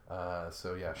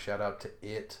 So yeah, shout out to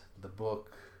It, the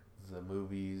book, the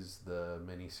movies, the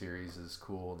miniseries is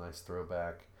cool, nice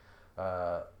throwback.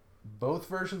 Both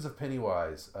versions of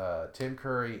Pennywise, Tim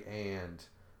Curry and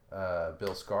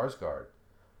Bill Skarsgård,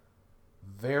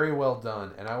 very well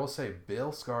done. And I will say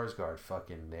Bill Skarsgård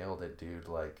fucking nailed it, dude.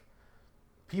 Like,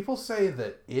 people say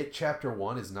that It Chapter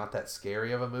 1 is not that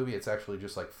scary of a movie. It's actually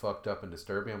just like fucked up and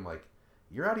disturbing. I'm like,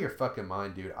 you're out of your fucking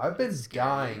mind, dude. I've been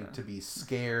dying to be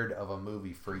scared of a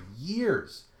movie for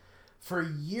years. For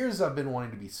years I've been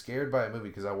wanting to be scared by a movie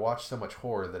because I watch so much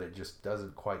horror that it just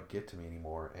doesn't quite get to me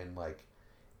anymore. And like,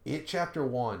 It Chapter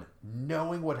 1,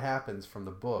 knowing what happens from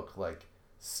the book, like,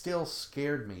 still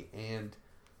scared me. And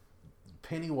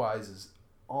Pennywise is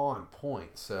on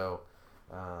point. So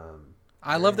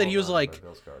I love that he was like,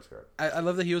 Bill Skarsgård. I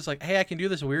love that he was like, hey, I can do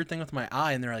this weird thing with my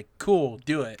eye, and they're like, cool,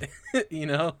 do it.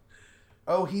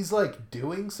 Oh, he's like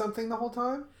doing something the whole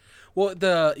time? Well,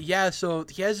 so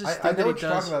he has this I thing know that he what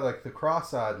you're does. talking about, like the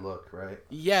cross-eyed look, right?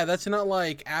 Yeah, that's not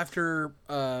like after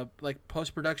like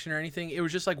post-production or anything. It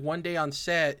was just like one day on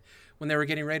set when they were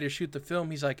getting ready to shoot the film.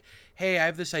 He's like, hey, I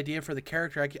have this idea for the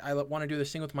character. I want to do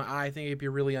this thing with my eye. I think it'd be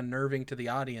really unnerving to the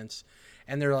audience.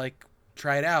 And they're like,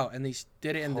 try it out. And they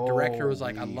did it, and the director was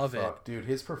like, I love it. Dude,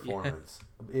 his performance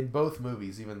in both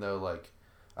movies, even though like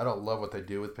I don't love what they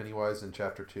do with Pennywise in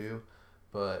Chapter 2,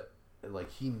 but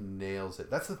like he nails it.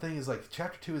 That's the thing, is like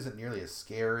Chapter 2 isn't nearly as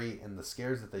scary, and the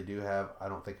scares that they do have I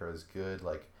don't think are as good.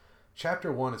 Like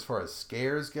Chapter 1, as far as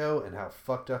scares go and how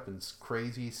fucked up and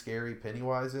crazy scary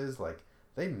Pennywise is, like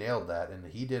they nailed that,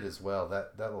 and he did as well.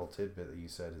 That little tidbit that you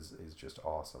said is just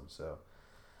awesome. So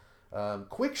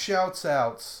quick shouts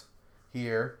outs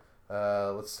here.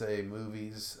 Let's say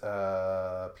movies.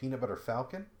 Peanut Butter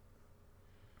Falcon.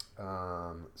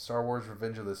 Star Wars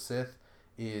Revenge of the Sith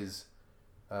is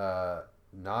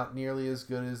not nearly as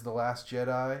good as The Last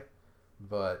Jedi,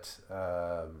 but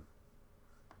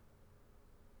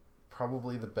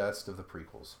probably the best of the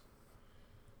prequels.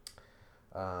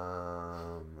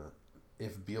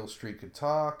 If Beale Street Could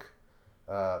Talk.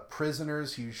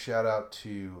 Prisoners, huge shout out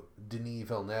to Denis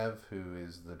Villeneuve, who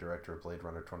is the director of Blade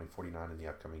Runner 2049 and the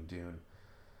upcoming Dune.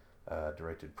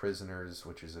 Directed Prisoners,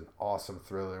 which is an awesome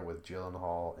thriller with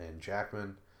Gyllenhaal and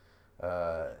Jackman.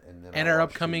 And our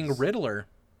upcoming Riddler.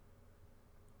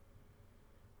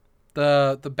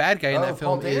 The bad guy in that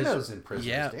film Paul Dano's in Prisoners.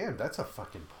 Yeah. Damn, that's a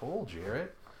fucking pull,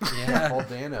 Jarrett. Yeah. Paul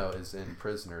Dano is in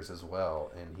Prisoners as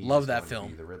well, and he's Love that going film.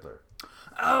 to be the Riddler.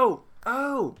 Oh,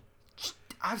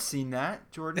 I've seen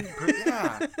that, Jordan.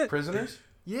 Yeah, Prisoners?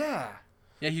 yeah.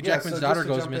 Yeah, Hugh Jackman's daughter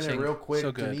goes missing. Real quick,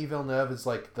 so good. Denis Villeneuve is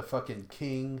like the fucking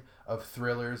king of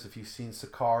thrillers. If you've seen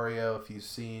Sicario, if you've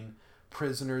seen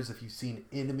Prisoners, if you've seen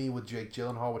Enemy with Jake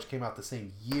Gyllenhaal, which came out the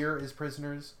same year as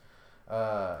Prisoners.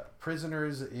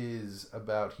 Prisoners is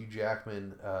about Hugh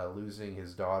Jackman losing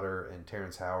his daughter, and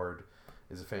Terrence Howard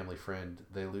is a family friend.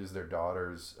 They lose their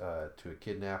daughters to a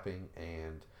kidnapping,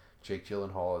 and Jake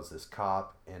Gyllenhaal is this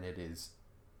cop, and it's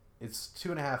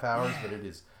 2.5 hours, but it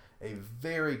is a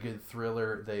very good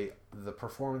thriller. The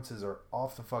performances are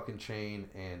off the fucking chain,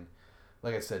 and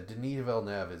like I said, Denis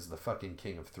Villeneuve is the fucking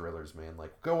king of thrillers, man.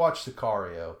 Like, go watch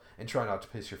Sicario and try not to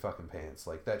piss your fucking pants.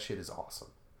 Like, that shit is awesome.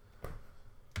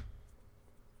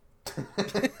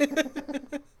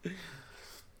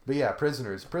 But yeah,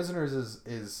 Prisoners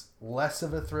is less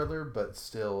of a thriller, but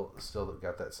still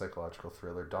got that psychological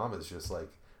thriller. Dom is just like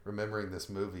remembering this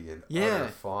movie and utter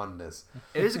fondness.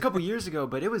 It was a couple years ago,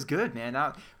 but it was good, man.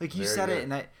 Like you Very said good. it,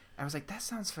 and I was like, that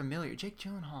sounds familiar. Jake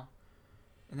Gyllenhaal,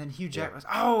 and then Hugh Jackman was.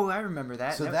 Oh, I remember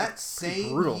that. So that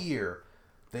same brutal. year,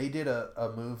 they did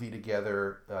a movie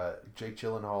together. Jake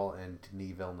Gyllenhaal and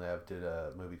Denis Villeneuve did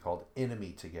a movie called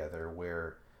Enemy together,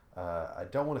 where I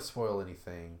don't want to spoil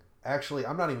anything. Actually,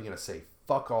 I'm not even going to say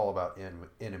fuck all about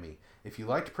Enemy. If you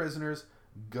liked Prisoners,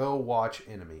 go watch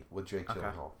Enemy with Jake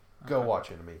Gyllenhaal. Go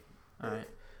watch Enemy. All right.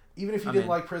 Even if you didn't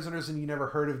like Prisoners and you never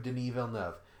heard of Denis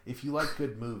Villeneuve, if you like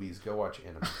good movies, go watch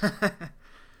Enemy.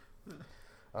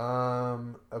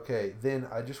 Okay, then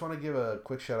I just want to give a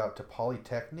quick shout out to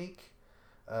Polytechnique,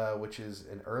 which is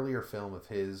an earlier film of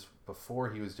his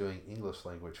before he was doing English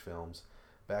language films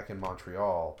back in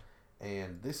Montreal.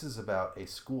 And this is about a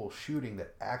school shooting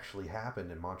that actually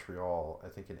happened in Montreal, I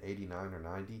think in 89 or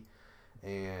 90.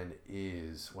 And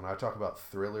when I talk about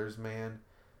thrillers, man,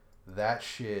 that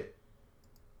shit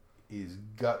is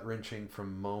gut-wrenching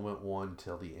from moment one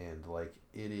till the end. Like,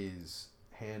 it is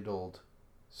handled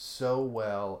so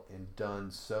well and done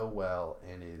so well,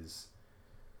 and is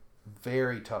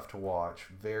very tough to watch,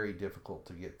 very difficult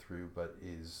to get through, but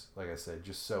is, like I said,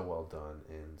 just so well done.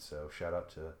 And so shout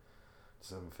out to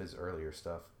some of his earlier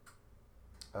stuff.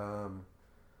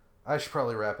 I should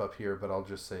probably wrap up here, but I'll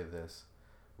just say this.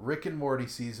 Rick and Morty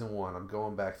Season 1. I'm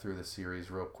going back through the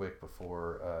series real quick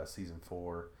before Season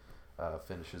 4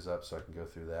 finishes up so I can go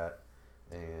through that.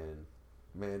 And,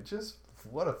 man, just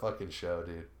what a fucking show,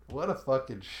 dude. What a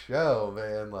fucking show,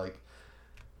 man. Like,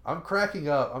 I'm cracking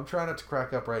up. I'm trying not to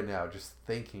crack up right now just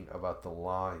thinking about the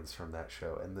lines from that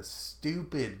show and the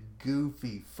stupid,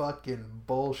 goofy, fucking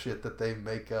bullshit that they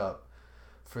make up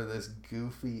for this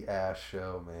goofy-ass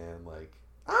show, man. Like,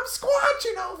 I'm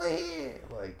squanching over here.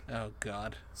 Like, Oh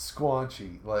God.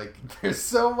 squanchy. Like, there's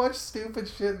so much stupid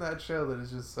shit in that show that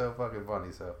is just so fucking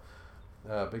funny. So,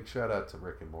 big shout out to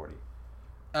Rick and Morty.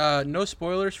 No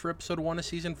spoilers for episode 1 of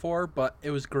season 4, but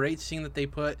it was great seeing that they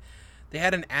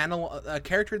had a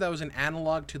character that was an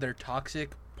analog to their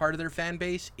toxic part of their fan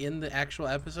base in the actual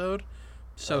episode.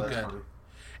 So That's good. funny.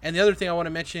 And the other thing I want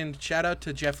to mention, shout out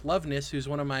to Jeff Loveness, who's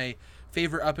one of my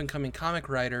favorite up and coming comic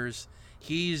writers.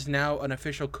 He's now an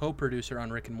official co-producer on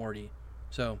Rick and Morty.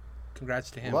 So, congrats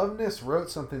to him. Loveness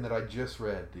wrote something that I just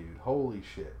read, dude. Holy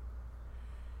shit.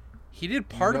 He did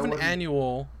part of know an what he-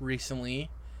 annual recently.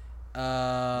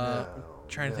 Trying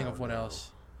to think of what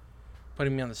else.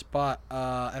 Putting me on the spot.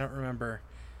 I don't remember.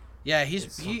 Yeah,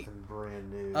 It's something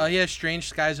brand new. yeah, Strange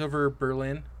Skies Over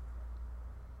Berlin.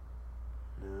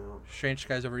 No, Strange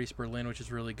Skies Over East Berlin, which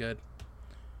is really good.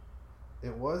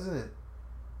 it wasn't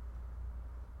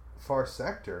Far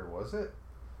Sector, was it?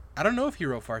 I don't know if he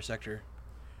wrote Far Sector.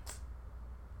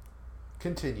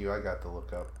 Continue, I got to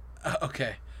look up.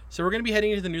 Okay, so we're going to be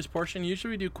heading into the news portion.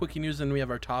 Usually we do quickie news, then we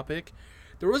have our topic.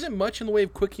 There wasn't much in the way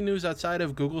of quickie news outside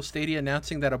of Google Stadia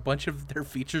announcing that a bunch of their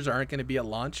features aren't going to be at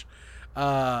launch,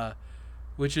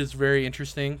 which is very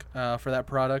interesting for that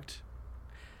product.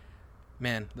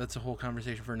 Man, that's a whole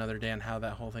conversation for another day on how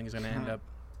that whole thing is going to end up.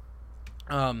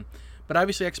 But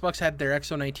obviously Xbox had their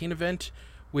XO19 event,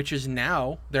 which is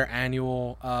now their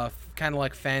annual kind of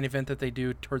like fan event that they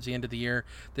do towards the end of the year.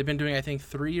 They've been doing, I think,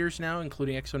 3 years now,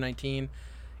 including XO19.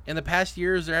 In the past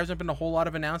years, there hasn't been a whole lot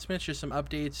of announcements, just some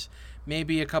updates,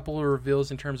 maybe a couple of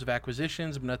reveals in terms of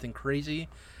acquisitions, but nothing crazy.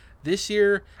 This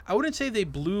year, I wouldn't say they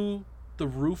blew the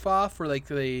roof off or like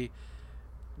they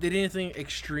did anything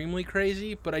extremely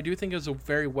crazy, but I do think it was a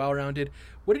very well-rounded.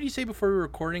 What did you say before we were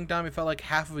recording, Dom? It felt like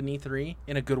half of an E3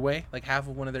 in a good way, like half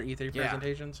of one of their E3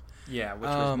 presentations. Yeah, which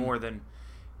was more than,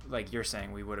 like you're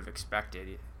saying, we would have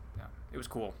expected. It was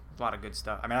cool. A lot of good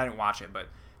stuff. I mean, I didn't watch it, but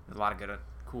there's a lot of good,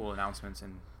 cool announcements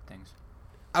and things.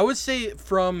 I would say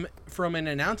from an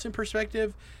announcement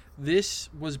perspective, this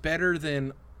was better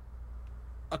than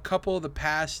a couple of the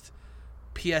past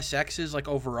PSXs, like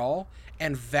overall,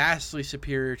 and vastly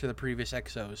superior to the previous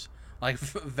Exos. Like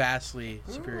vastly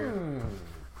superior.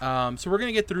 So we're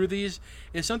gonna get through these.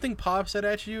 If something pops out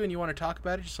at you and you want to talk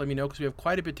about it, just let me know because we have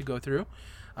quite a bit to go through.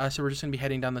 So we're just gonna be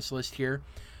heading down this list here.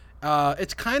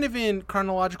 It's kind of in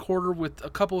chronological order with a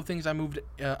couple of things I moved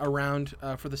around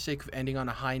for the sake of ending on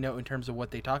a high note in terms of what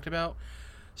they talked about.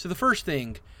 So the first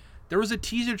thing, there was a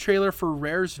teaser trailer for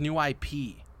Rare's new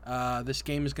IP. This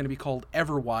game is going to be called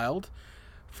Everwild.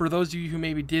 For those of you who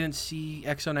maybe didn't see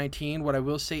XO19, what I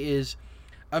will say is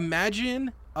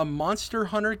imagine a Monster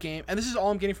Hunter game, and this is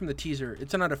all I'm getting from the teaser.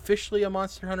 It's not officially a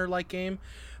Monster Hunter-like game,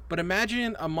 but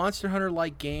imagine a Monster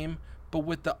Hunter-like game but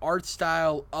with the art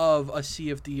style of a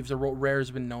Sea of Thieves, or what Rare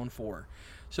has been known for.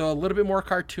 So a little bit more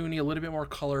cartoony, a little bit more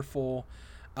colorful.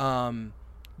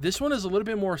 This one is a little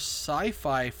bit more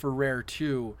sci-fi for Rare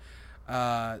too.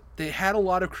 They had a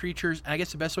lot of creatures, and I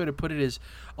guess the best way to put it is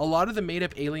a lot of the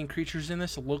made-up alien creatures in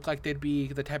this look like they'd be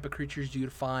the type of creatures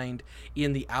you'd find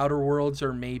in the Outer Worlds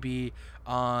or maybe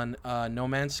on No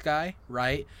Man's Sky,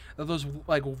 right? Those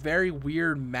like very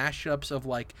weird mashups of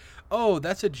like, oh,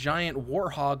 that's a giant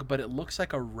warthog, but it looks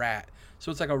like a rat. So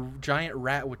it's like a giant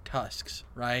rat with tusks,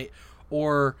 right?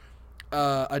 Or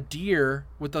a deer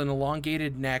with an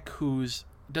elongated neck who's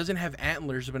doesn't have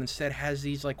antlers, but instead has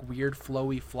these like weird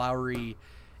flowy flowery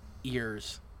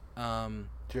ears.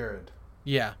 Jared.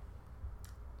 Yeah.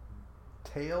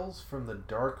 Tales from the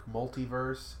Dark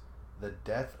Multiverse, The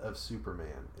Death of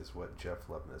Superman is what Jeff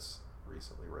Loveness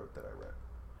recently wrote that I read.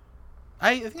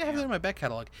 I think I have that in my back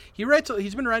catalog.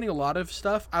 He's been writing a lot of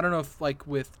stuff. I don't know if like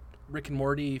with Rick and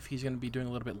Morty, if he's going to be doing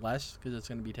a little bit less because it's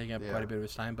going to be taking up quite a bit of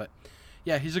his time. But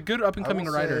yeah, he's a good up and coming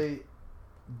writer. Say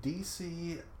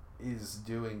DC is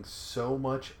doing so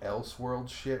much Elseworlds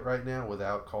shit right now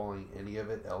without calling any of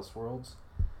it Elseworlds,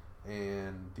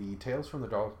 and the Tales from the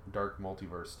Dark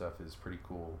Multiverse stuff is pretty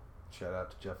cool. Shout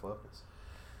out to Jeff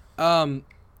Loveness.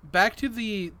 Back to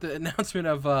the announcement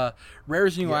of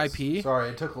Rare's new IP. Sorry,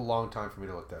 it took a long time for me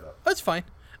to look that up. That's fine.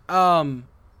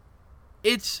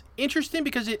 It's interesting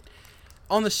because it,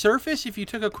 on the surface, if you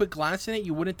took a quick glance at it,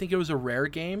 you wouldn't think it was a Rare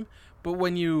game, but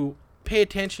when you pay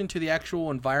attention to the actual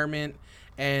environment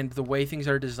and the way things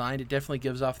are designed, it definitely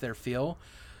gives off their feel.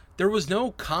 There was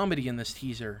no comedy in this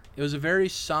teaser. It was a very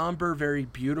somber, very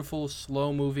beautiful,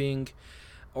 slow-moving,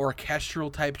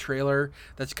 orchestral type trailer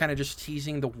that's kind of just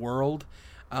teasing the world.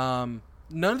 None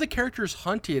of the characters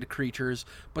hunted creatures,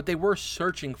 but they were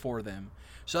searching for them.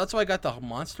 So that's why I got the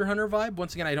Monster Hunter vibe.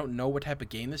 Once again, I don't know what type of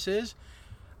game this is.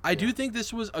 I do think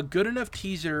this was a good enough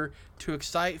teaser to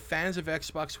excite fans of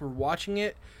Xbox who were watching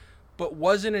it, but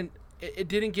it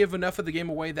didn't give enough of the game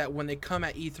away that when they come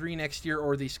at E3 next year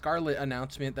or the Scarlet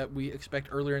announcement that we expect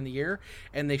earlier in the year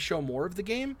and they show more of the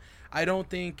game, I don't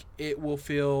think it will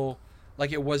feel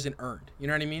like it wasn't earned. You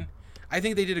know what I mean? I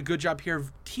think they did a good job here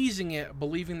of teasing it,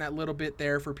 believing that little bit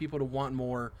there for people to want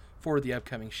more for the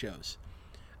upcoming shows.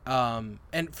 And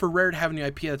for Rare to have a new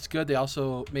IP, that's good. They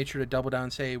also made sure to double down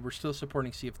and say, we're still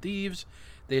supporting Sea of Thieves.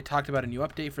 They had talked about a new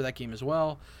update for that game as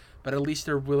well, but at least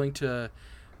they're willing to...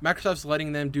 Microsoft's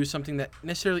letting them do something that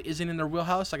necessarily isn't in their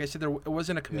wheelhouse. Like I said, it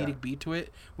wasn't a comedic beat to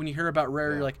it. When you hear about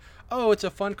Rare, you're like, oh, it's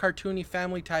a fun, cartoony,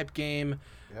 family-type game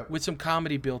with some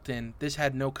comedy built in. This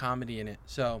had no comedy in it,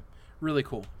 so really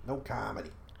cool. No comedy.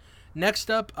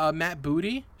 Next up, Matt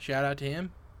Booty. Shout out to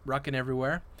him. Rocking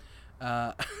everywhere.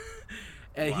 Wow.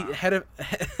 He head of...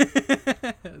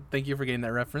 Thank you for getting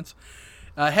that reference.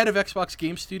 Head of Xbox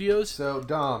Game Studios. So,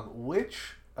 Dom,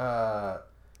 which...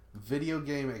 video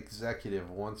game executive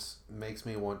makes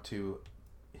me want to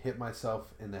hit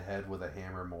myself in the head with a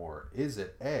hammer more? Is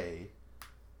it A,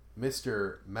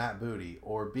 Mr. Matt Booty,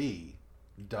 or B,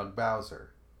 Doug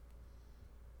Bowser?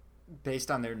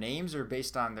 Based on their names or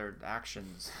based on their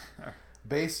actions?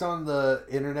 Based on the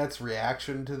internet's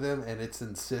reaction to them and its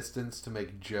insistence to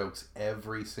make jokes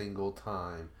every single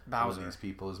time one of these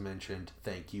people is mentioned.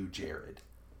 Thank you, Jared.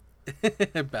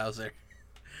 Bowser.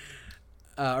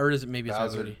 Or is it maybe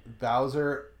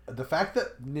Bowser? The fact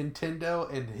that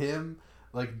Nintendo and him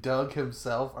like Doug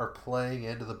himself are playing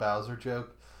into the Bowser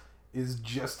joke is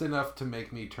just enough to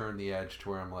make me turn the edge to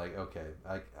where I'm like, okay,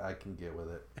 I can get with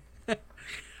it.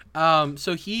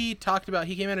 So he talked about,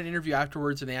 he came out in an interview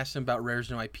afterwards and they asked him about Rare's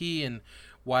new IP and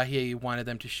why he wanted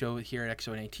them to show it here at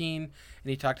XO19. And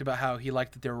he talked about how he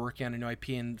liked that they were working on a new IP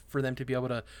and for them to be able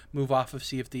to move off of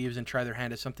Sea of Thieves and try their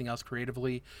hand at something else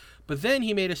creatively. But then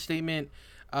he made a statement,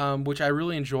 which I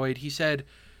really enjoyed. He said,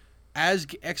 as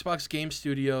Xbox Game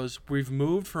Studios, we've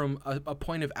moved from a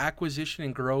point of acquisition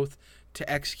and growth to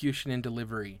execution and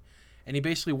delivery. And he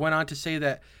basically went on to say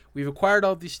that we've acquired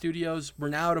all of these studios. We're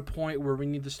now at a point where we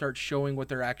need to start showing what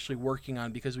they're actually working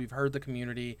on because we've heard the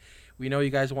community. We know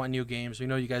you guys want new games. We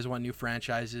know you guys want new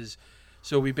franchises.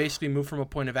 So we basically moved from a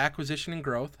point of acquisition and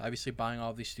growth, obviously buying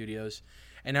all of these studios,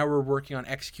 and now we're working on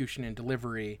execution and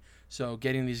delivery. So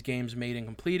getting these games made and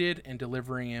completed and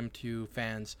delivering them to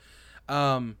fans.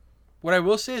 What I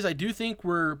will say is I do think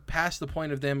we're past the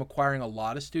point of them acquiring a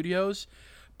lot of studios,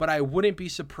 but I wouldn't be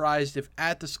surprised if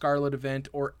at the Scarlet event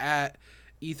or at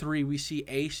E3 we see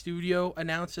a studio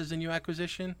announced as a new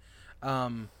acquisition.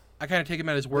 I kind of take him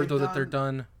at his word, though, that they're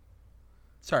done.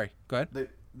 Sorry, go ahead.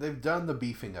 They've done the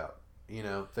beefing up. You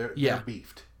know, they're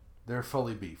beefed. They're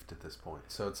fully beefed at this point.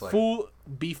 So it's like... Full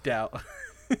beefed out.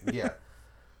 Yeah.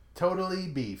 Totally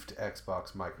beefed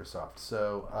Xbox, Microsoft.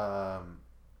 So,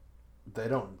 they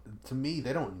don't... To me,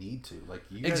 they don't need to. Like,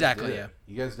 you guys exactly, did.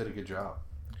 You guys did a good job.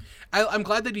 I'm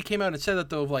glad that he came out and said that,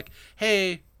 though, of like,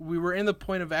 hey, we were in the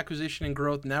point of acquisition and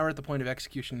growth. Now we're at the point of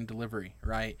execution and delivery,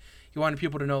 right? He wanted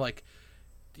people to know, like,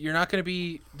 you're not going to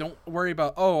be, don't worry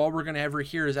about, all we're going to ever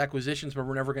hear is acquisitions, but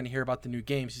we're never going to hear about the new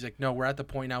games. He's like, no, we're at the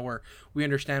point now where we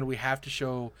understand we have to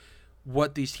show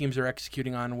what these teams are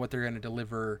executing on, what they're going to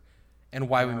deliver, and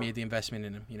why we made the investment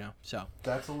in them, you know, so.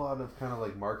 That's a lot of kind of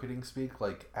like marketing speak,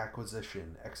 like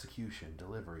acquisition, execution,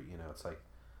 delivery, you know, it's like,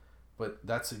 but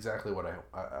that's exactly what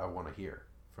I want to hear.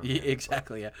 From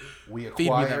exactly, like, yeah. We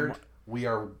acquired, we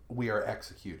are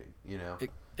executing, you know.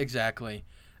 Exactly.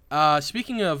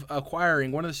 Speaking of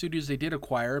acquiring, one of the studios they did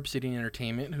acquire, Obsidian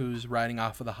Entertainment, who's riding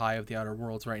off of the high of The Outer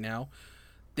Worlds right now,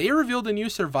 they revealed a new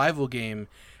survival game,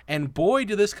 and boy,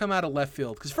 did this come out of left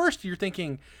field. Because first, you're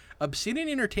thinking, Obsidian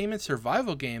Entertainment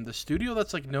survival game, the studio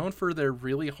that's like known for their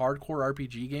really hardcore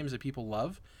RPG games that people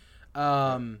love.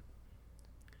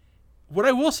 What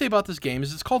I will say about this game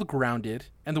is it's called Grounded,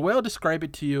 and the way I'll describe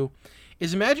it to you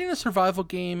is imagine a survival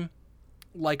game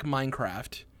like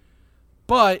Minecraft,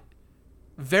 but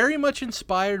very much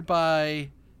inspired by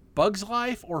Bug's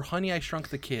Life or Honey, I Shrunk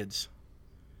the Kids.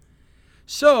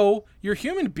 So, you're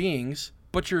human beings,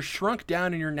 but you're shrunk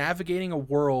down and you're navigating a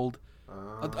world,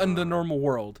 in the normal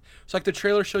world. So, like the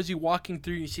trailer shows you walking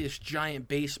through, you see this giant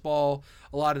baseball.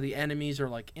 A lot of the enemies are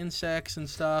like insects and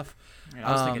stuff. Yeah,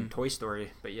 I was thinking Toy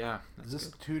Story, but yeah. Is this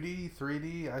 2D,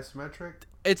 3D, isometric?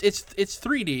 It's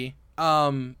 3D.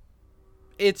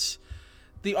 It's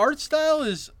the art style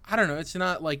is, I don't know, it's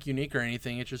not like unique or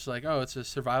anything. It's just like, oh, it's a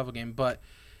survival game, but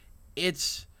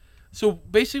it's so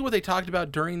basically what they talked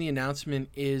about during the announcement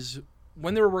is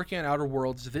when they were working on Outer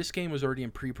Worlds, this game was already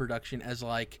in pre-production as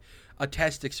like a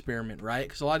test experiment, right?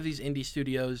 Because a lot of these indie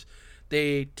studios,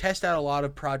 they test out a lot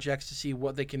of projects to see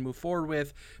what they can move forward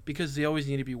with because they always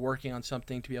need to be working on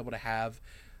something to be able to have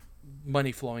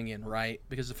money flowing in, right?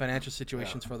 Because the financial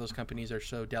situations for those companies are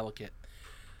so delicate.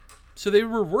 So they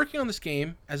were working on this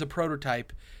game as a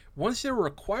prototype. Once they were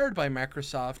acquired by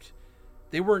Microsoft,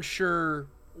 they weren't sure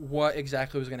what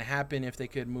exactly was going to happen, if they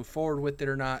could move forward with it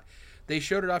or not. They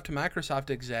showed it off to Microsoft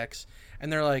execs,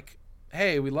 and they're like,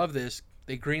 hey, we love this.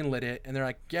 They greenlit it, and they're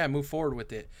like, yeah, move forward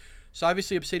with it. So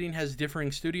obviously Obsidian has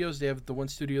differing studios. They have the one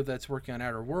studio that's working on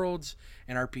Outer Worlds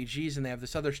and RPGs, and they have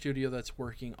this other studio that's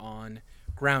working on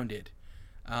Grounded.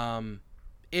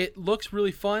 It looks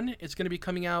really fun. It's going to be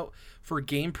coming out for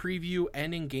game preview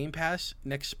and in Game Pass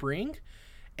next spring,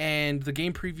 and the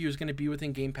game preview is going to be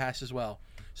within Game Pass as well.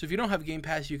 So if you don't have Game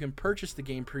Pass, you can purchase the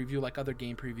game preview like other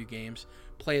game preview games,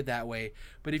 play it that way.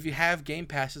 But if you have Game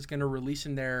Pass, it's going to release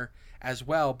in there as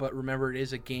well. But remember, it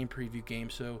is a game preview game,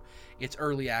 so it's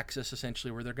early access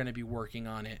essentially where they're going to be working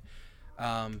on it.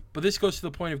 But this goes to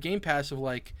the point of Game Pass of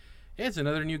like, hey, it's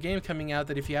another new game coming out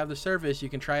that if you have the service, you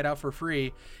can try it out for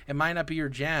free. It might not be your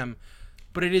jam,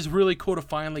 but it is really cool to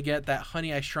finally get that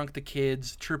Honey, I Shrunk the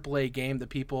Kids AAA game that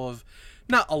people have,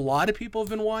 not a lot of people have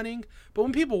been wanting, but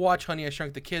when people watch Honey, I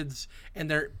Shrunk the Kids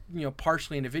and they're,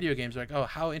 partially into video games, they're like, oh,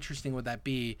 how interesting would that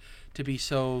be to be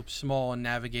so small and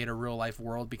navigate a real life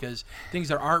world, because things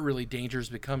that aren't really dangers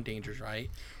become dangers, right?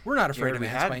 We're not afraid of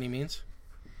ants by any means.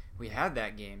 We had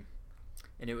that game,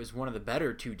 and it was one of the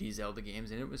better 2D Zelda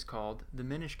games, and it was called The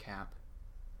Minish Cap.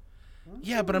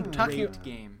 Yeah, but I'm talking... Great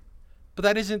game. But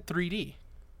that isn't 3D.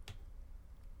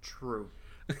 True.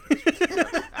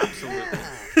 Absolutely.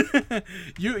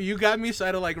 You got me, so I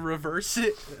had to like reverse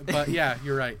it. But yeah,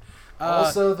 you're right.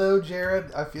 Also, though,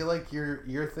 Jared, I feel like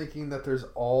you're thinking that there's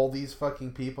all these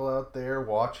fucking people out there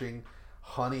watching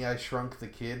Honey, I Shrunk the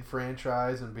Kid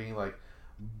franchise and being like,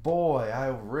 boy, I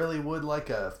really would like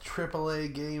a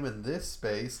AAA game in this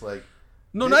space. Like,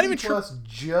 no, Disney not even Plus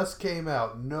just came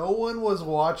out. No one was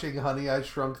watching Honey, I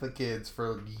Shrunk the Kids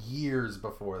for years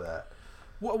before that.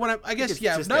 I guess, it's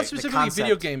yeah, just not the specifically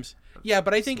video concept games. Yeah,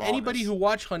 but I think anybody smallness. who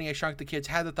watched Honey, I Shrunk the Kids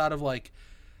had the thought of like,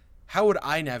 how would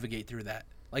I navigate through that?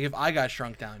 Like if I got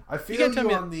shrunk down. I feel can't tell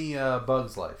me on the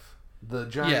Bug's Life. The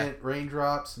giant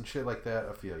raindrops and shit like that,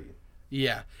 I feel you.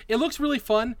 Yeah. It looks really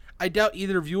fun. I doubt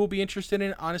either of you will be interested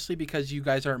in it, honestly, because you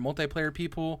guys aren't multiplayer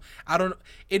people.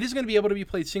 It is going to be able to be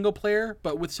played single player,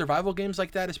 but with survival games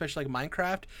like that, especially like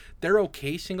Minecraft, they're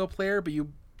okay single player, but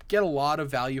you get a lot of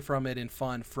value from it and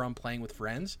fun from playing with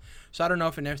friends. So I don't know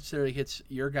if it necessarily hits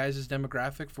your guys'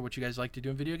 demographic for what you guys like to do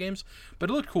in video games, but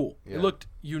it looked cool. Yeah. It looked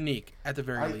unique at the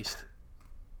very least.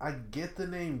 I get the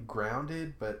name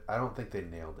Grounded, but I don't think they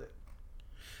nailed it.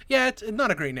 Yeah, it's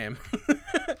not a great name.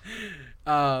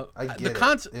 I get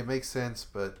it. It makes sense,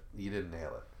 but you didn't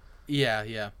nail it.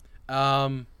 Yeah.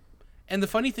 And the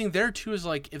funny thing there too is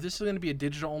like if this is going to be a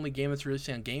digital only game that's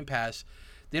releasing on Game Pass,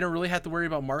 they don't really have to worry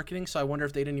about marketing. So I wonder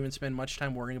if they didn't even spend much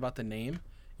time worrying about the name.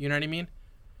 You know what I mean?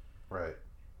 Right.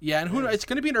 Yeah, and who knows? It's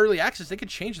going to be in early access. They could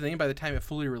change the name by the time it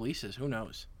fully releases. Who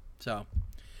knows? So,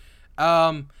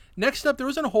 next up, there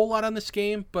wasn't a whole lot on this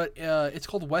game, but it's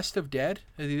called West of Dead.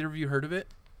 Have either of you heard of it?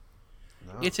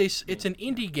 No. It's an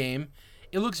indie game.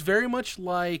 It looks very much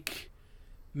like,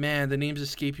 man, the name's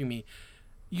escaping me.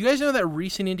 You guys know that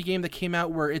recent indie game that came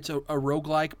out where it's a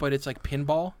roguelike, but it's like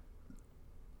pinball?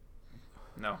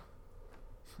 No.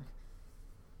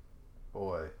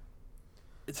 Boy.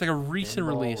 It's like a recent Pinball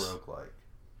release. roguelike.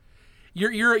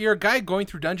 You're a guy going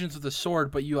through dungeons with a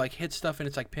sword, but you like hit stuff and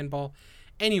it's like pinball.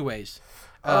 Anyways,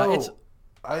 I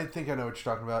think I know what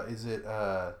you're talking about. Is it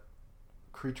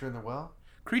Creature in the Well?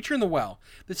 Creature in the Well.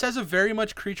 This has a very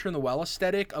much Creature in the Well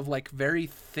aesthetic of like very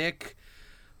thick,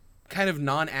 kind of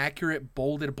non-accurate,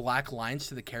 bolded black lines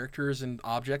to the characters and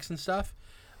objects and stuff.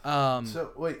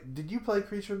 So wait, did you play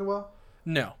Creature in the Well?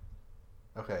 No.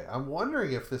 Okay, I'm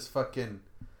wondering if this fucking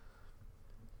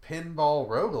pinball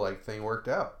roguelike thing worked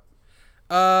out.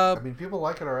 I mean, people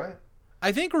like it, all right.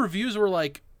 I think reviews were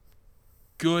like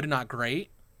good, not great,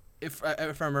 if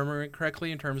I'm remembering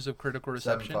correctly in terms of critical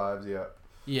reception. 7.5s, yeah.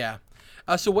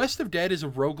 Yeah. So West of Dead is a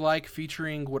roguelike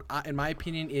featuring what, in my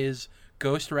opinion, is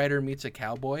Ghost Rider meets a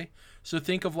cowboy. So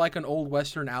think of like an old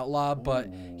Western outlaw, but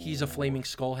he's a flaming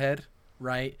skullhead,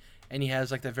 right? And he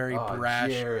has like the very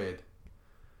brash. Jared.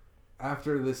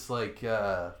 After this, like,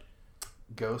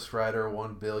 Ghost Rider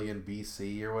 1 billion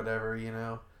BC or whatever, you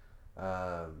know,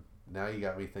 now you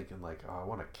got me thinking, like, oh, I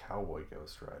want a cowboy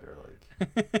Ghost Rider.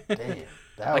 Like, damn.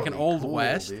 That like would an be old cool,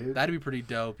 West? dude. That'd be pretty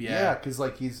dope, yeah. Yeah, because,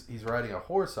 like, he's riding a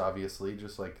horse, obviously,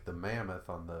 just like the mammoth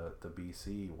on the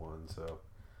BC one, so.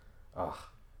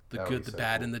 The good, the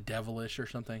bad, and the devilish or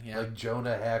something, yeah. Like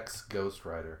Jonah Hex Ghost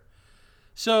Rider.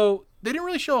 So they didn't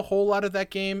really show a whole lot of that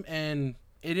game, and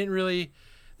it didn't really.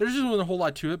 There just wasn't a whole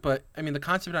lot to it, but I mean, the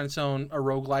concept on its own, a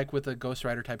roguelike with a Ghost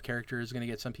Rider type character, is going to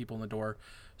get some people in the door.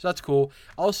 So that's cool.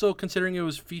 Also, considering it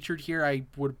was featured here, I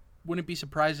wouldn't be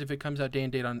surprised if it comes out day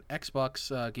and date on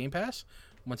Xbox Game Pass.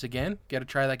 Once again, got to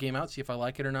try that game out, see if I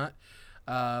like it or not,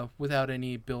 without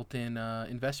any built-in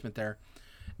investment there.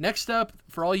 Next up,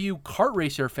 for all you kart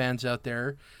racer fans out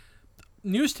there,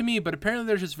 news to me, but apparently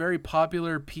there's this very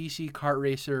popular PC kart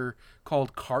racer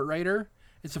called KartRider.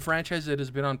 It's a franchise that has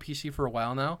been on PC for a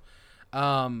while now.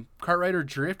 KartRider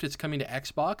Drift, it's coming to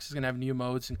Xbox. It's going to have new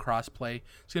modes and crossplay.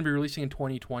 It's going to be releasing in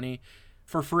 2020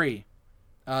 for free.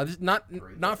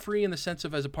 Not free in the sense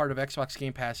of as a part of Xbox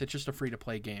Game Pass. It's just a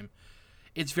free-to-play game.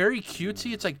 It's very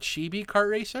cutesy. It's like chibi kart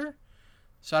racer.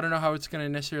 So I don't know how it's going to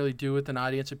necessarily do with an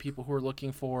audience of people who are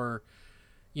looking for,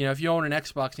 you know, if you own an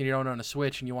Xbox and you don't own a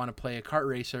Switch and you want to play a kart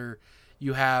racer,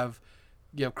 you have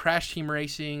Crash Team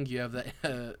Racing, you have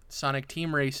the Sonic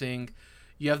Team Racing,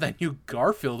 you have that new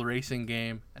Garfield racing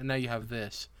game, and now you have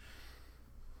this.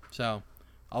 So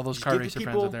all those kart racer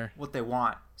fans out there. What they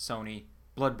want, Sony.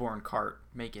 Bloodborne kart.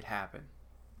 Make it happen.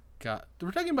 God,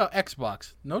 we're talking about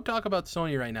Xbox. No talk about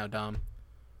Sony right now, Dom.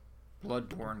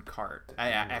 Bloodborne kart.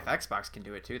 If Xbox can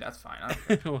do it too, that's fine.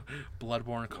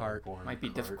 Bloodborne kart. Might be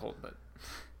difficult, but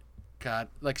God,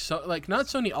 like not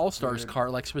Sony All Stars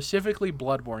kart, like specifically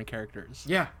Bloodborne characters.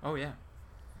 Yeah. Oh yeah.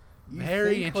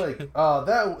 Very interesting. Like,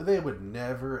 that they would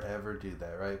never ever do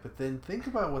that, right? But then think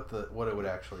about what it would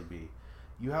actually be.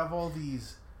 you have all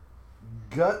these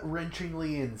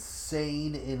gut-wrenchingly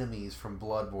insane enemies from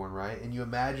Bloodborne, right? And you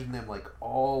imagine them like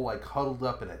all like huddled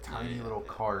up in a tiny little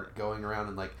cart going around,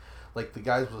 and like the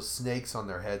guys with snakes on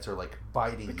their heads are like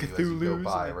biting you as you go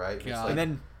by, right? It's like,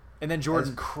 and then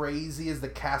Jordan, as crazy as the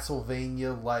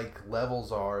Castlevania like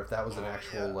levels are, if that was an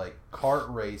actual like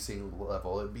kart racing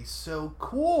level, it'd be so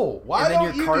cool. Why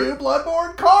don't you do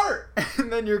Bloodborne kart?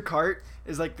 And then your cart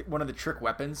is like one of the trick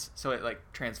weapons, so it like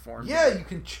transforms. Yeah, you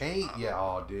can change. Yeah,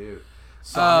 oh dude,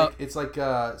 Sonic. It's like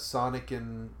Sonic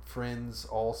and Friends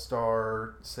All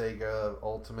Star Sega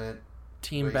Ultimate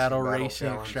Team Battle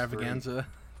Racing Extravaganza.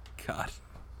 God,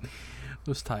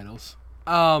 those titles.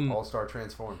 All Star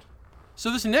Transformed. So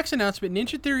this next announcement,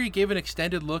 Ninja Theory gave an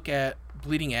extended look at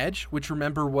Bleeding Edge, which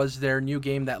remember was their new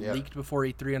game that leaked before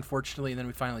E3, unfortunately, and then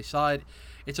we finally saw it.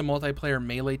 It's a multiplayer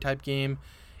melee type game.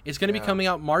 It's going to be coming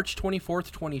out March 24th,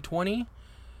 2020.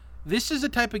 This is a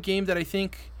type of game that I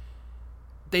think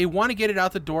they want to get it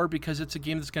out the door because it's a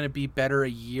game that's going to be better a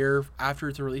year after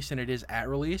it's released than it is at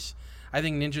release. I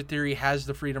think Ninja Theory has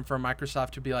the freedom from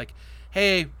Microsoft to be like,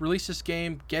 hey, release this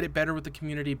game, get it better with the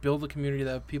community, build a community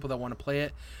of people that want to play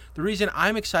it. The reason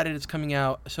I'm excited it's coming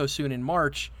out so soon in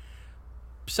March,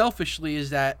 selfishly, is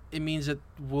that it means that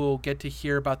we'll get to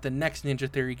hear about the next Ninja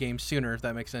Theory game sooner, if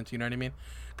that makes sense, you know what I mean?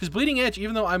 Because Bleeding Edge,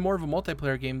 even though I'm more of a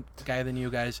multiplayer game guy than you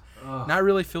guys, not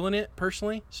really feeling it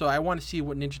personally, so I want to see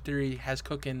what Ninja Theory has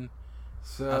cooking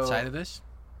outside of this.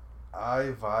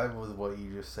 I vibe with what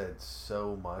you just said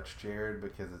so much, Jared,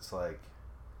 because it's like,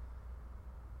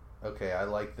 okay, I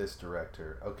like this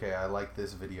director. Okay, I like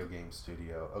this video game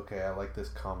studio. Okay, I like this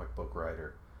comic book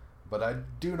writer. But I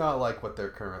do not like what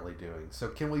they're currently doing. So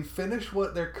can we finish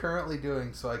what they're currently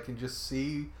doing so I can just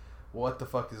see what the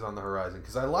fuck is on the horizon?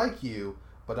 Because I like you,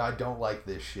 but I don't like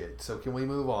this shit. So can we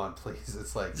move on, please?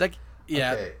 It's like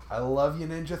yeah. Okay, I love you,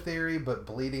 Ninja Theory, but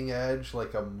Bleeding Edge,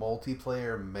 like a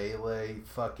multiplayer melee,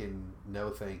 fucking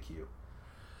no thank you.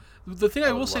 The thing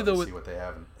I will say, though, see what they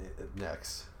have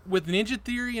next. With Ninja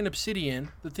Theory and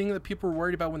Obsidian, the thing that people were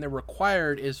worried about when they were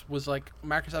acquired was like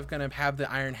Microsoft going to have the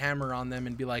iron hammer on them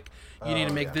and be like, you need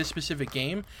to make this specific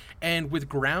game. And with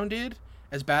Grounded,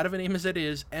 as bad of a name as it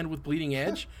is, and with Bleeding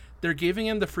Edge, they're giving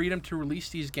them the freedom to release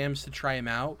these games to try them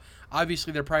out.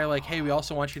 Obviously, they're probably like, hey, we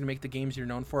also want you to make the games you're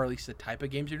known for, or at least the type of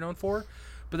games you're known for.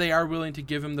 But they are willing to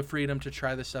give them the freedom to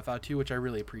try this stuff out too, which I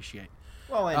really appreciate.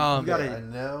 Well, and you gotta... I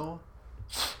know.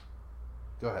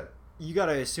 Go ahead. You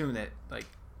gotta assume that, like,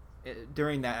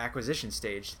 during that acquisition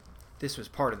stage, this was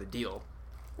part of the deal,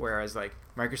 whereas like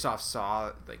Microsoft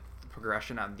saw like the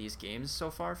progression on these games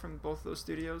so far from both of those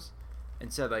studios,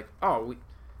 and said like, oh,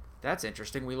 that's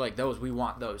interesting. We like those. We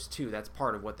want those too. That's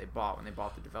part of what they bought when they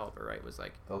bought the developer, right? Was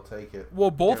like they'll take it. Well,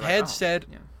 both heads said.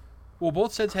 Yeah. Well,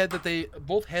 both heads said that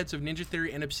both heads of Ninja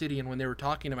Theory and Obsidian, when they were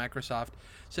talking to Microsoft,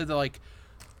 said that like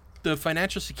the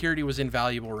financial security was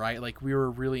invaluable, right? Like we were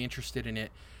really interested in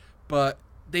it, but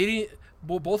they didn't.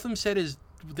 What both of them said is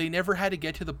they never had to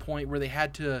get to the point where they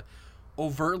had to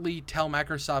overtly tell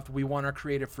Microsoft we want our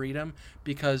creative freedom,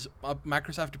 because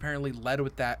Microsoft apparently led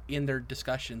with that in their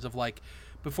discussions of like,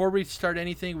 before we start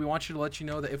anything, we want you to let you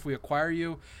know that if we acquire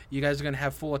you, you guys are going to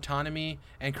have full autonomy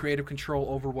and creative control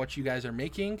over what you guys are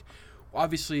making.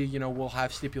 Obviously, you know, we'll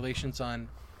have stipulations on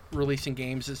releasing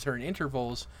games at certain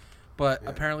intervals, but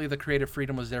apparently the creative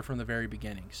freedom was there from the very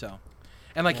beginning, so...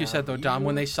 And like you said, though, Dom,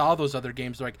 when they saw those other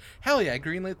games, they're like, hell yeah,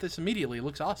 greenlit this immediately. It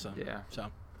looks awesome. Yeah. So,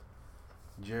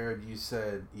 Jared,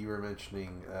 you were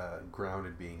mentioning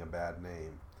Grounded being a bad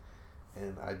name.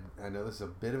 And I know this is a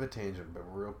bit of a tangent, but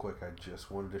real quick, I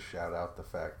just wanted to shout out the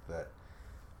fact that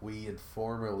we had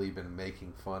formerly been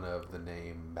making fun of the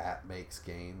name Matt Makes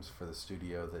Games for the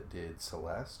studio that did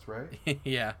Celeste, right?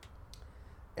 Yeah.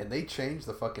 And they changed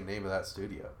the fucking name of that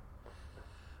studio.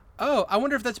 Oh, I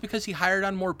wonder if that's because he hired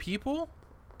on more people?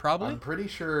 Probably. I'm pretty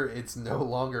sure it's no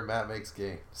longer Matt Makes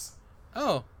Games.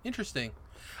 Oh, interesting.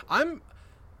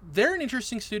 They're an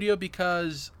interesting studio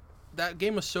because that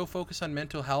game was so focused on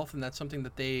mental health, and that's something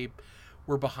that they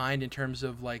were behind in terms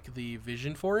of like the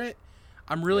vision for it.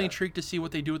 I'm really intrigued to see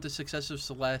what they do with the success of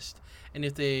Celeste, and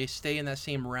if they stay in that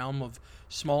same realm of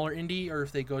smaller indie, or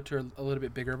if they go to a little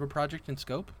bit bigger of a project in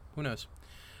scope. Who knows?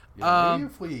 Yeah, maybe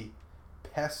if we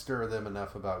pester them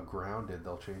enough about Grounded,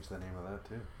 they'll change the name of that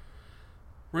too.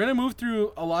 We're going to move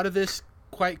through a lot of this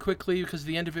quite quickly because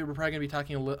the end of it we're probably going to be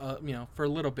talking for a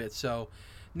little bit. So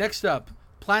next up,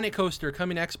 Planet Coaster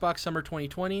coming to Xbox summer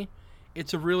 2020.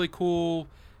 It's a really cool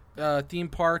theme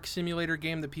park simulator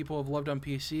game that people have loved on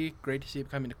PC. Great to see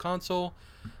it coming to console.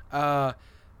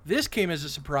 This came as a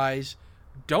surprise.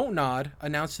 Don't Nod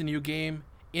announced a new game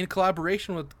in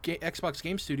collaboration with Xbox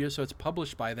Game Studios, so it's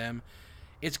published by them.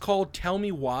 It's called Tell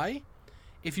Me Why.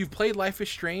 If you've played Life is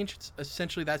Strange, it's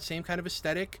essentially that same kind of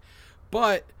aesthetic.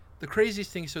 But the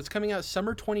craziest thing, so it's coming out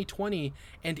summer 2020,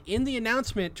 and in the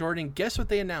announcement, Jordan, guess what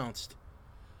they announced?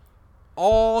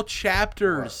 All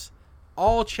chapters.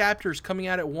 All chapters coming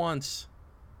out at once.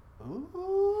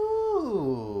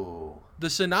 Ooh. The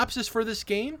synopsis for this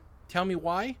game, Tell Me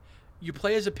Why. You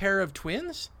play as a pair of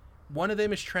twins. One of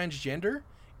them is transgender.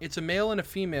 It's a male and a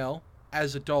female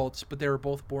as adults, but they were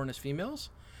both born as females.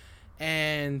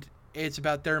 And it's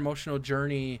about their emotional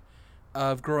journey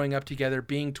of growing up together,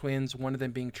 being twins, one of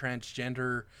them being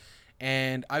transgender.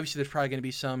 And obviously there's probably going to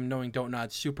be some, knowing Don't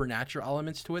Nod, supernatural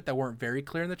elements to it that weren't very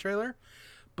clear in the trailer.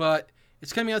 But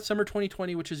it's coming out summer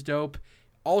 2020, which is dope.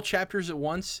 All chapters at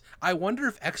once. I wonder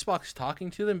if Xbox is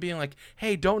talking to them, being like,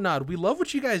 hey, Don't Nod, we love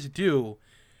what you guys do,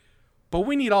 but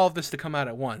we need all of this to come out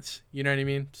at once. You know what I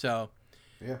mean? So,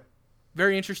 yeah.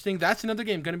 Very interesting. That's another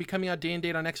game going to be coming out day and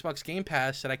date on Xbox Game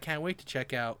Pass that I can't wait to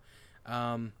check out.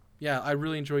 Yeah, I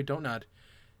really enjoyed Don't Nod.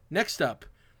 Next up,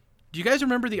 do you guys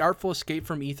remember the Artful Escape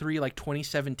from E3 like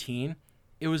 2017?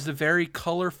 It was the very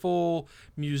colorful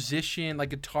musician, like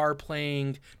guitar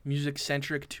playing, music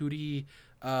centric 2D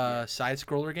side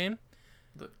scroller game.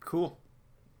 Look cool.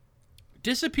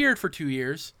 Disappeared for 2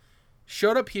 years.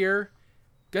 Showed up here.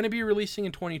 Going to be releasing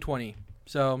in 2020.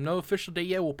 So no official date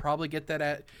yet. We'll probably get that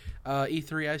at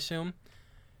E3, I assume.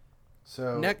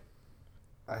 So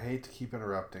I hate to keep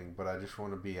interrupting, but I just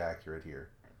want to be accurate here.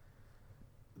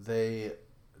 They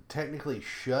technically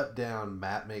shut down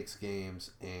Matt Makes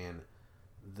Games, and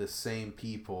the same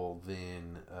people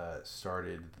then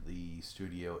started the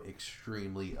studio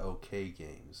Extremely OK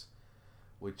Games,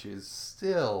 which is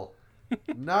still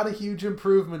not a huge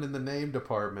improvement in the name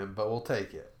department, but we'll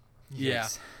take it.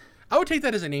 Yes. Yeah. I would take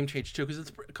that as a name change, too, because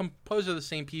it's composed of the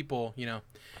same people, you know.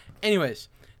 Anyways,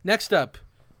 next up,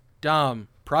 Dom,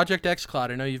 Project xCloud.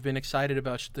 I know you've been excited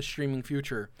about the streaming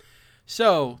future.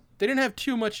 So, they didn't have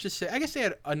too much to say. I guess they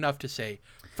had enough to say.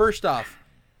 First off,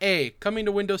 A, coming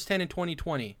to Windows 10 in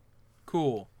 2020.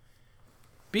 Cool.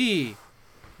 B,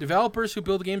 developers who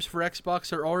build games for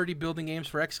Xbox are already building games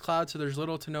for xCloud, so there's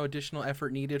little to no additional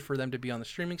effort needed for them to be on the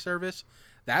streaming service.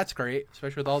 That's great,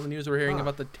 especially with all the news we're hearing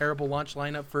about the terrible launch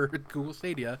lineup for Google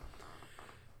Stadia.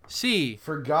 C.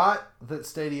 Forgot that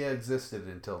Stadia existed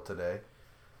until today.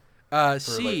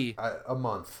 C. Like a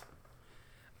month.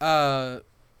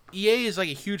 EA is like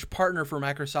a huge partner for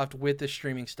Microsoft with this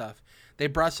streaming stuff. They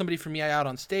brought somebody from EA out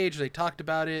on stage. They talked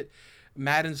about it.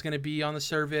 Madden's going to be on the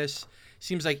service.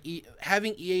 Seems like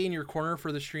having EA in your corner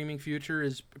for the streaming future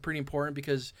is pretty important,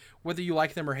 because whether you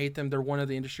like them or hate them, they're one of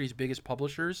the industry's biggest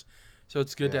publishers. So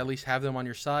it's good to at least have them on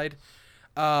your side.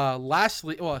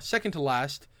 Second to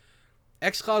last,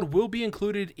 xCloud will be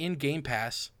included in Game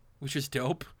Pass, which is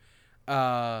dope.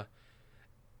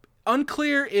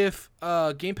 Unclear if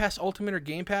Game Pass Ultimate or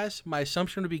Game Pass. My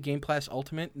assumption would be Game Pass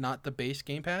Ultimate, not the base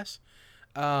Game Pass.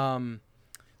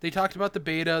 They talked about the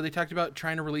beta. They talked about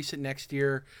trying to release it next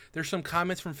year. There's some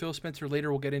comments from Phil Spencer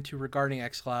later we'll get into regarding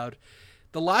xCloud.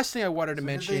 The last thing I wanted to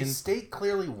mention... Did they state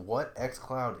clearly what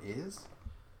xCloud is?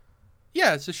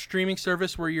 Yeah, it's a streaming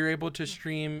service where you're able to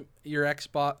stream your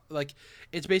Xbox. Like,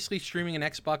 it's basically streaming an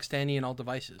Xbox to any and all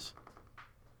devices.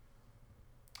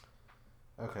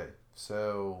 Okay,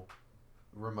 so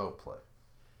remote play.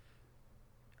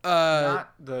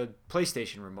 Not the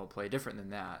PlayStation remote play, different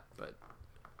than that, but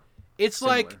it's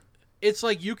similar. it's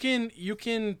like you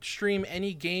can stream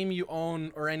any game you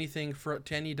own or anything to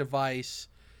any device,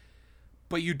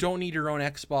 but you don't need your own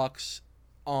Xbox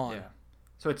on. Yeah.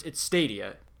 So it's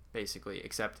Stadia basically,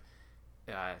 except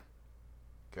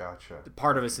Gotcha.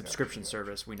 part of a subscription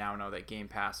service. We now know that Game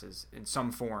Pass is in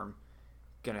some form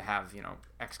gonna have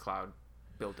xCloud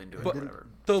built into it. But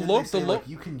whatever.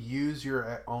 You can use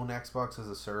your own Xbox as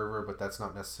a server, but that's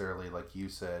not necessarily, like you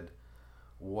said,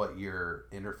 what you're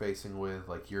interfacing with.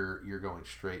 Like you're going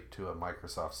straight to a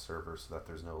Microsoft server so that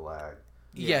there's no lag.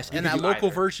 Yes, and that local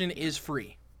version is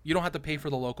free. You don't have to pay for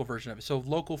the local version of it. So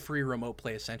local free remote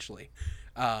play, essentially.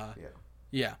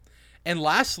 Yeah. And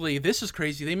lastly, this is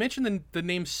crazy. They mentioned the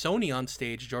name Sony on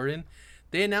stage, Jordan.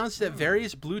 They announced that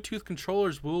various Bluetooth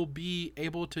controllers will be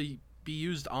able to be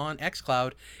used on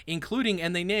xCloud, including,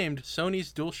 and they named,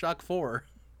 Sony's DualShock 4.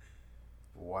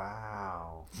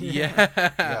 Wow. Yeah.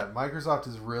 Yeah, Microsoft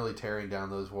is really tearing down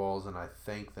those walls, and I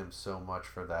thank them so much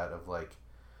for that. Of like,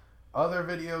 other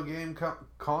video game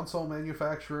console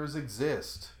manufacturers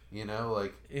exist,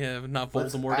 like not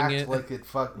let's Voldemorting act it. like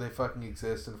they fucking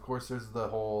exist. And of course, there's the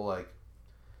whole like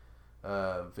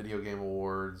video game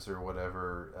awards or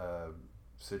whatever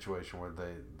situation where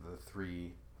the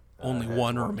three only heads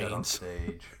one walked out on remains.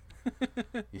 stage.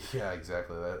 Yeah,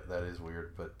 exactly. That is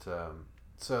weird, but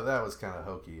so that was kind of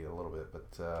hokey a little bit,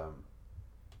 but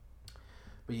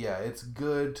yeah, it's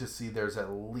good to see there's at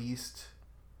least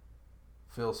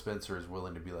Phil Spencer is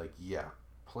willing to be like, yeah,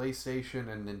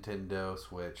 PlayStation and Nintendo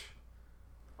Switch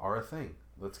are a thing.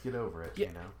 Let's get over it, Yeah,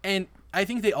 you know? and I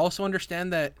think they also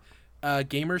understand that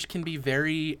gamers can be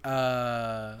very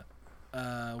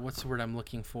what's the word I'm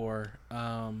looking for?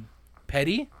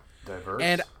 Petty. Diverse.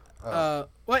 And well,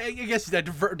 I guess that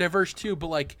diverse too, but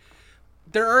like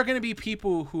there are going to be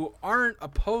people who aren't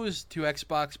opposed to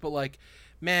Xbox, but like,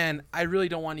 man, I really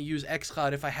don't want to use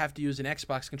xCloud if I have to use an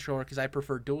Xbox controller because I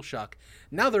prefer DualShock.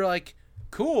 Now they're like,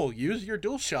 cool, use your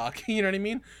DualShock. You know what I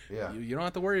mean? Yeah. You don't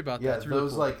have to worry about Yeah, that. It's really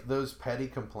those cool. like those petty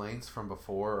complaints from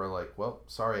before are like, well,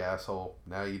 sorry, asshole.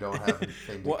 Now you don't have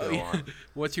anything to Well, go on.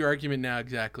 What's your argument now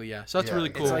exactly? Yeah, so that's Yeah, really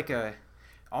cool. It's like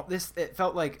it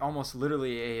felt like almost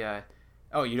literally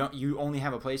you only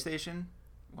have a PlayStation?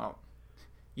 Well,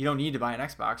 you don't need to buy an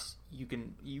Xbox. You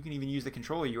can even use the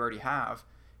controller you already have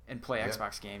and play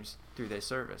Xbox games through this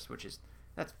service,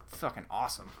 that's fucking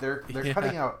awesome. They're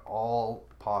cutting out all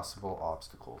possible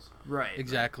obstacles. Right.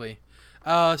 Exactly.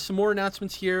 Some more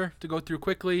announcements here to go through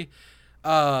quickly.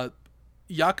 Yakuza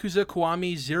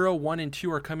Kiwami 0, 1, and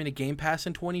 2 are coming to Game Pass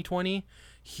in 2020.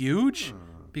 Huge,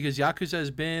 because Yakuza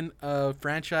has been a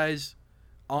franchise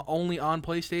only on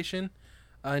PlayStation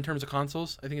in terms of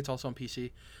consoles. I think it's also on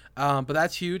PC. But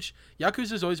that's huge.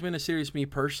 Yakuza has always been a series me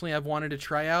personally I've wanted to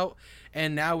try out,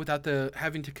 and now without the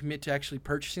having to commit to actually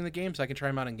purchasing the games, I can try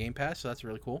them out on Game Pass, so that's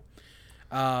really cool.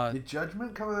 Did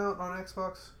Judgment come out on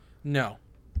Xbox? No.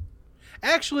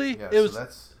 Actually, Yeah, it was. so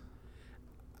that's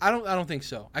I don't think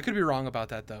so. I could be wrong about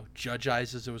that though. Judge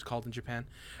Eyes, as it was called in Japan.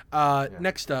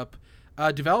 Next up,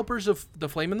 developers of The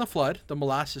Flame and the Flood, the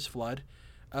Molasses Flood,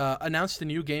 announced a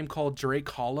new game called Drake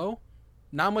Hollow.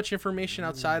 Not much information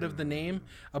outside of the name.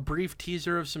 A brief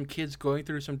teaser of some kids going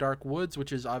through some dark woods,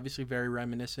 which is obviously very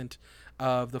reminiscent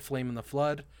of The Flame and the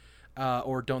Flood,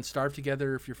 or Don't Starve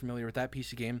Together, if you're familiar with that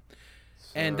piece of game.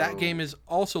 And that game is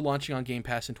also launching on Game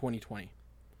Pass in 2020.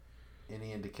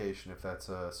 Any indication if that's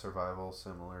a survival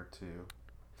similar to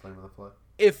Flame of the Flood?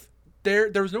 If there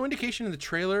was no indication in the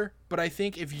trailer, but I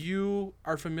think if you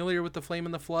are familiar with The Flame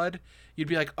and the Flood, you'd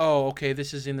be like, oh, okay,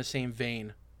 this is in the same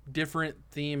vein. Different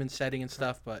theme and setting and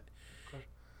stuff, but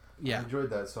yeah. I enjoyed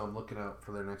that, so I'm looking out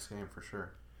for their next game for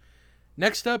sure.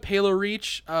 Next up, Halo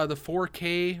Reach. The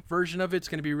 4K version of it's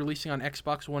going to be releasing on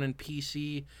Xbox One and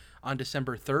PC on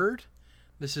December 3rd.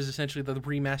 This is essentially the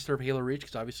remaster of Halo Reach,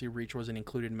 because obviously Reach wasn't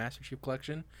included in Master Chief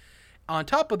Collection. On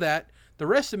top of that, the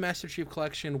rest of Master Chief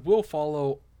Collection will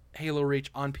follow Halo Reach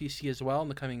on PC as well in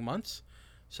the coming months.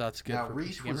 So that's good Now, for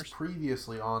Reach PC gamers. was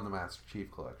previously on the Master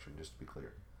Chief Collection, just to be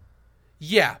clear.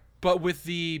 Yeah, but with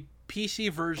the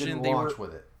PC version, Didn't they launch were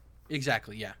with it.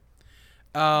 exactly, yeah.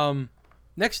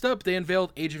 Next up, they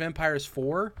unveiled Age of Empires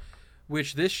 4,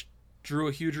 which this drew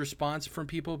a huge response from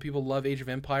people. People love Age of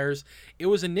Empires. It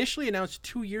was initially announced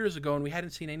 2 years ago, and we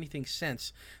hadn't seen anything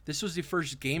since. This was the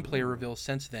first gameplay reveal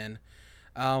since then.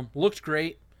 Looked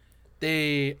great.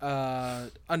 They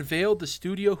unveiled the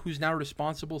studio who's now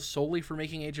responsible solely for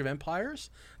making Age of Empires.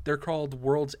 They're called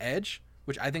World's Edge,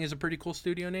 which I think is a pretty cool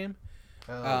studio name.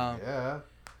 Yeah.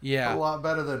 Yeah. A lot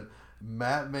better than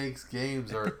Matt Makes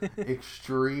Games or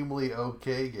extremely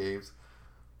okay games.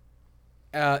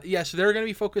 Yeah, so they're going to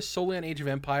be focused solely on Age of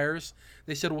Empires.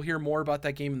 They said we'll hear more about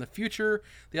that game in the future.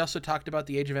 They also talked about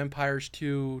the Age of Empires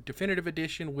 2 Definitive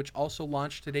Edition, which also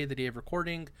launched today, the day of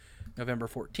recording, November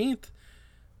 14th.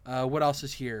 What else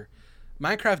is here?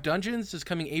 Minecraft Dungeons is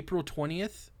coming April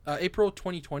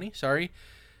 2020, sorry.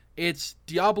 It's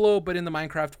Diablo, but in the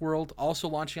Minecraft world, also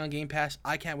launching on Game Pass.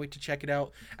 I can't wait to check it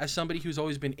out. As somebody who's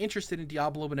always been interested in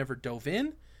Diablo but never dove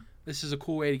in, this is a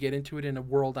cool way to get into it in a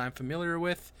world I'm familiar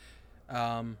with.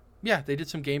 Yeah, they did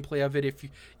some gameplay of it. If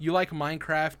you like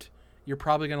Minecraft, you're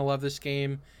probably going to love this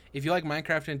game. If you like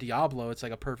Minecraft and Diablo, it's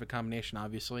like a perfect combination,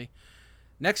 obviously.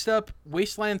 Next up,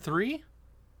 Wasteland 3,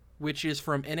 which is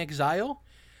from inXile.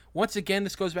 Once again,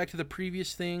 this goes back to the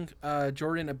previous thing,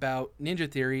 Jordan, about Ninja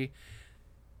Theory.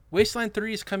 Wasteland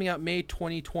 3 is coming out May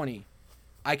 2020.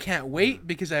 I can't wait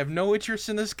because I have no interest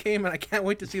in this game, and I can't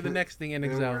wait to see the next thing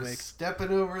inXile makes. Stepping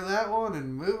over that one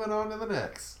and moving on to the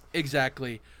next.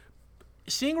 Exactly.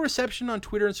 Seeing reception on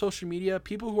Twitter and social media,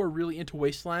 people who are really into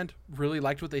Wasteland really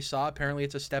liked what they saw. Apparently,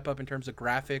 it's a step up in terms of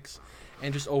graphics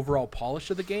and just overall polish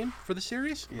of the game for the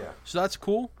series. Yeah. So that's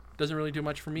cool. Doesn't really do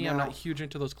much for me. I'm Now- not huge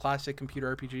into those classic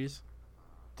computer RPGs.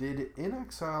 Did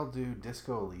inXile do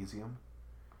Disco Elysium?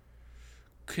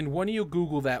 Can one of you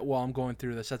Google that while I'm going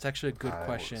through this? That's actually a good I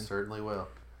question. certainly will.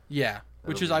 Yeah.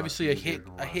 which It'll is be much obviously a easier hit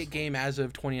than a last hit one. game as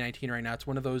of 2019 right now. It's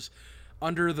one of those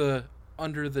under the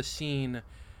scene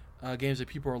games that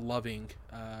people are loving.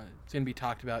 It's going to be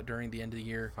talked about during the end of the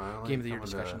year Finally game of the year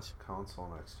coming to discussions. console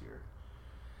next year.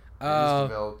 It is Uh,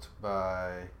 developed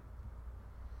by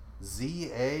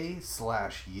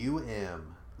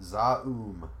ZA/UM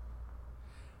Zaum.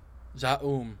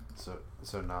 Zaum.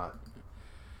 So not.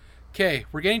 Okay,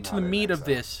 we're getting to Not the an meat of XL.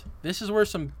 this. This is where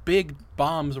some big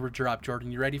bombs were dropped,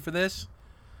 Jordan. You ready for this?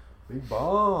 Big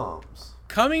bombs.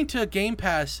 Coming to Game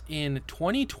Pass in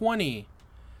 2020,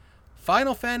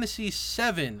 Final Fantasy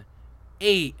 7,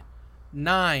 8,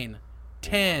 9,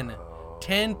 10, Whoa.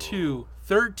 10-2,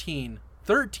 13,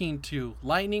 13-2,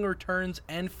 Lightning Returns,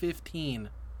 and 15.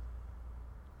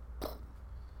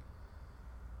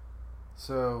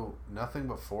 So nothing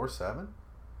but 4-7.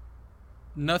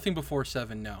 Nothing before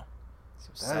 7, no. So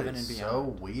That 7 is and so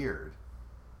beyond. weird.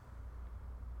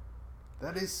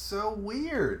 That is so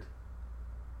weird.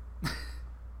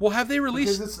 Well, have they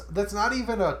released... Because that's not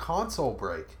even a console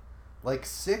break. Like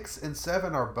 6 and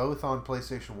 7 are both on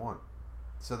PlayStation 1.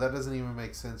 So that doesn't even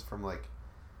make sense from like,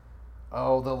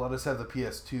 oh, they'll let us have the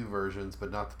PS2 versions,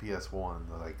 but not the PS1.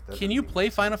 Like, that Can doesn't you even play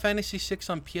make Final sense. Fantasy 6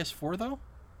 on PS4, though?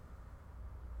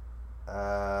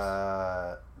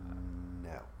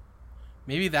 No.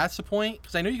 Maybe that's the point?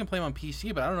 Because I know you can play them on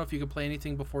PC, but I don't know if you can play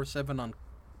anything before 7 on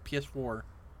PS4.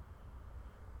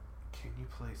 Can you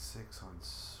play 6 on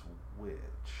Switch?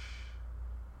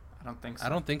 I don't think so. I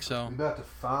don't think We're so. about to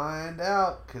find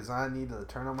out, because I need to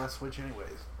turn on my Switch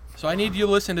anyways. So I need you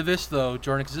to listen to this, though,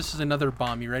 Jordan, because this is another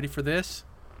bomb. You ready for this?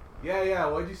 Yeah,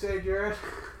 what'd you say, Jared?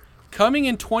 Coming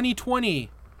in 2020,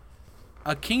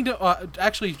 a Kingdom...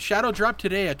 actually, Shadow dropped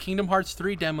today a Kingdom Hearts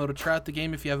 3 demo to try out the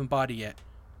game if you haven't bought it yet.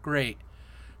 Great.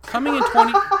 Coming in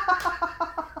 20...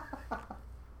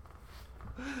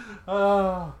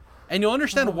 Oh. And you'll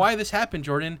understand why this happened,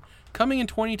 Jordan. Coming in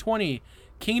 2020,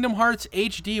 Kingdom Hearts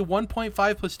HD 1.5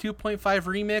 plus 2.5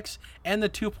 Remix and the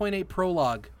 2.8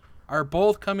 Prologue are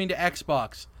both coming to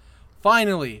Xbox.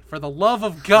 Finally, for the love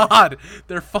of God,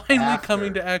 they're finally After.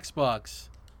 coming to Xbox.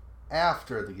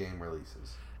 After the game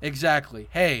releases. Exactly.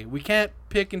 Hey, we can't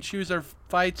pick and choose our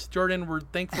fights, Jordan. We're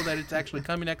thankful that it's actually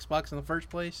coming to Xbox in the first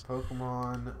place.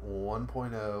 Pokemon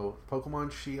 1.0,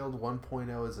 Pokemon Shield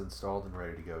 1.0 is installed and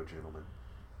ready to go, gentlemen.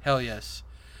 Hell yes.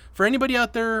 For anybody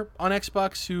out there on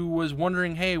Xbox who was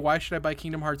wondering, hey, why should I buy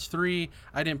Kingdom Hearts 3?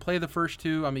 I didn't play the first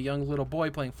two. I'm a young little boy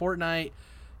playing Fortnite.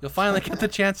 You'll finally get the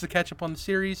chance to catch up on the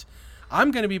series. I'm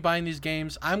going to be buying these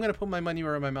games. I'm going to put my money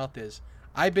where my mouth is.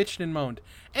 I bitched and moaned.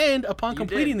 And upon You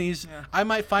completing did. these, Yeah. I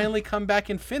might finally come back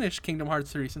and finish Kingdom Hearts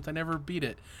 3 since I never beat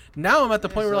it. Now I'm at the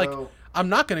point where, like, So- I'm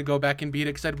not going to go back and beat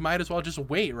it because I might as well just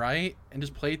wait, right? And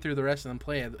just play through the rest and then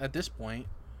play it at this point.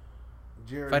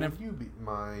 Jared, If I would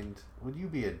didn't- would you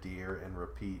be a dear and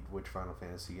repeat which Final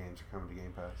Fantasy games are coming to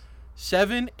Game Pass?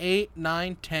 7, 8,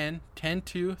 9, 10,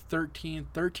 10-2, 13,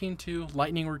 13-2,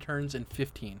 Lightning Returns, and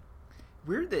 15.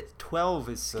 Weird that 12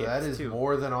 is So skipped, that is too.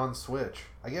 more than on Switch.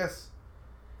 I guess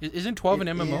Isn't 12 an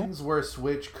it MMO? ends where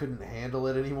Switch couldn't handle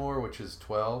it anymore, which is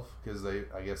 12, because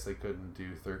I guess they couldn't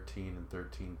do 13 and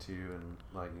 13.2 and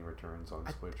Lightning Returns on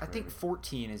Switch. I think maybe.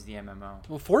 14 is the MMO.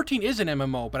 Well, 14 is an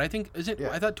MMO, but I think Yeah.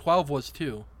 I thought 12 was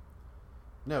too.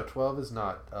 No, 12 is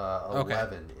not.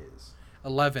 11 is.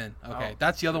 11. Okay, Oh.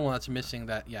 that's the other one that's missing.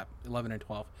 That 11 and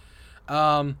 12.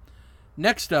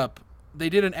 Next up, they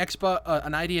did an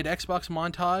ID at Xbox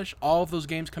montage. All of those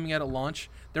games coming out at launch.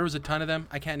 There was a ton of them.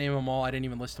 I can't name them all. I didn't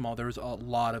even list them all. There was a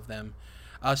lot of them.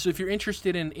 So if you're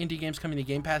interested in indie games coming to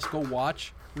Game Pass, go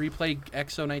watch Replay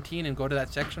XO19 and go to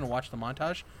that section and watch the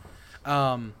montage.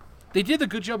 They did a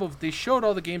good job of. They showed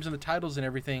all the games and the titles and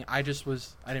everything. I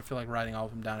didn't feel like writing all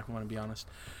of them down. If I want to be honest.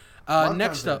 A lot of Next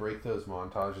times they up, break those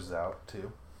montages out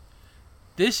too.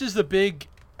 this is the big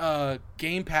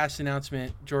Game Pass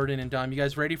announcement, Jordan and Dom. You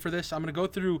guys ready for this? I'm going to go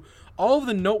through all of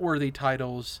the noteworthy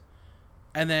titles,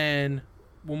 and then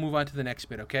we'll move on to the next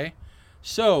bit, okay?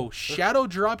 So, Shadow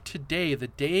dropped today, the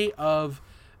day of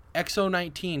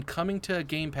XO19, coming to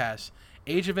Game Pass.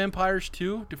 Age of Empires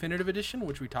 2 Definitive Edition,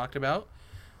 which we talked about.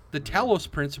 The Talos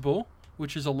Principle,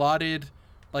 which is a lauded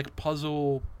like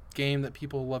puzzle game that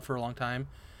people love for a long time.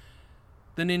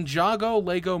 The Ninjago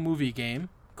Lego movie game.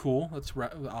 Cool. That's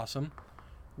awesome.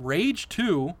 Rage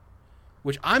 2,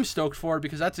 which I'm stoked for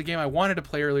because that's a game I wanted to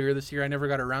play earlier this year. I never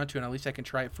got around to, and at least I can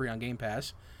try it free on Game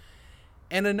Pass.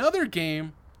 And another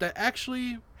game that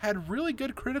actually had really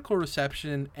good critical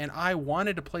reception and I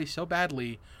wanted to play so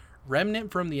badly,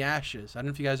 Remnant from the Ashes. I don't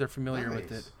know if you guys are familiar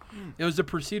with it. Nice. It was a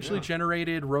procedurally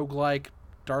generated roguelike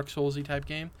Dark Souls-y type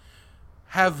game.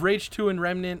 Have Rage 2 and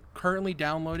Remnant currently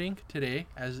downloading today,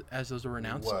 as those were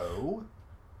announced. Whoa.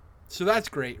 So that's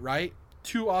great, right?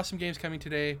 2 awesome games coming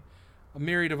today. A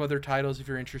myriad of other titles if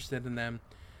you're interested in them.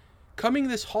 Coming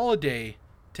this holiday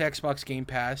to Xbox Game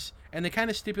Pass, and they kind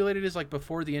of stipulated as like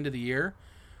before the end of the year.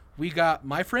 We got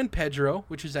My Friend Pedro,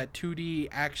 which is that 2D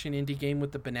action indie game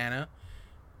with the banana.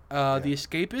 The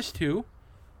Escapist 2.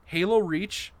 Halo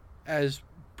Reach, as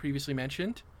previously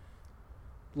mentioned.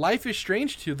 Life is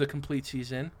Strange 2, the complete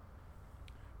season.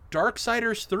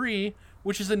 Darksiders 3,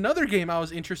 which is another game I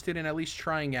was interested in at least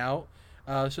trying out.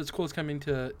 So it's cool it's coming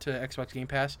to Xbox Game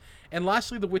Pass. And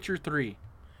lastly, The Witcher 3,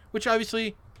 which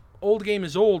obviously, old game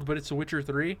is old, but it's The Witcher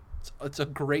 3. It's a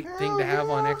great thing to have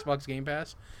on Xbox Game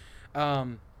Pass.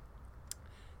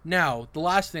 Now, the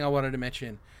last thing I wanted to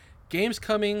mention. Games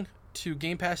coming to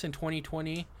Game Pass in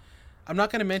 2020. I'm not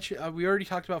going to mention... we already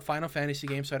talked about Final Fantasy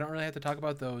games, so I don't really have to talk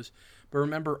about those. But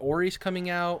remember, Ori's coming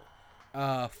out.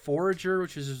 Forager,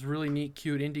 which is this really neat,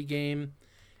 cute indie game.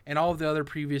 And all of the other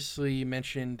previously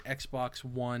mentioned Xbox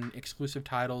One exclusive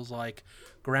titles like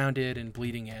Grounded and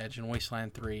Bleeding Edge and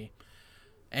Wasteland 3.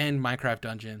 And Minecraft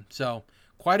Dungeon. So,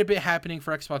 quite a bit happening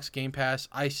for Xbox Game Pass.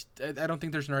 I don't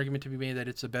think there's an argument to be made that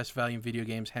it's the best value in video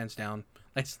games, hands down.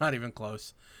 It's not even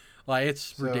close. Like,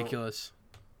 it's ridiculous.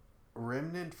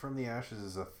 Remnant from the Ashes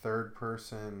is a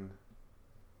third-person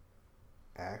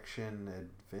action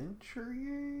adventure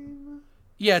game?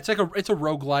 Yeah, it's a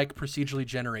roguelike procedurally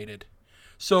generated.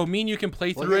 So me and you can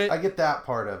play through it. I get that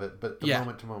part of it, but the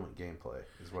moment-to-moment gameplay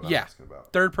is what I'm asking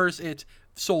about. Third person, it's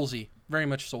Soulsy, very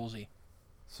much Soulsy.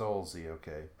 Soulsy,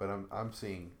 okay, but I'm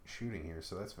seeing shooting here,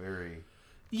 so that's very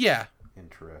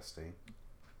interesting.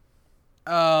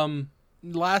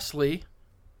 Lastly,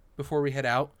 before we head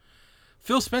out,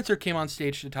 Phil Spencer came on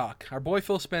stage to talk. Our boy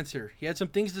Phil Spencer. He had some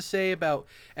things to say about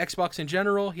Xbox in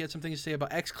general. He had some things to say about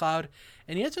xCloud,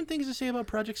 and he had some things to say about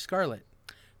Project Scarlet.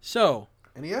 So,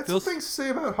 and he had some things to say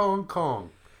about Hong Kong.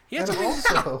 He had some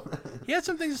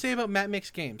things to say about Matt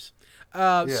Mix Games.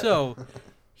 So,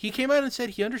 he came out and said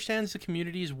he understands the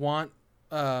community's want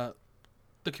for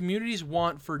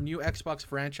new Xbox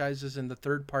franchises and the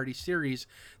third-party series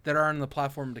that are on the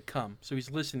platform to come. So he's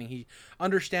listening. He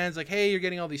understands, like, hey, you're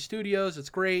getting all these studios. It's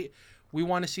great. We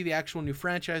want to see the actual new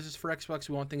franchises for Xbox.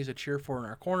 We want things to cheer for in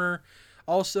our corner.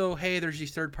 Also, hey, there's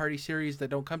these third-party series that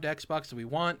don't come to Xbox that we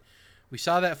want. We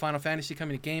saw that Final Fantasy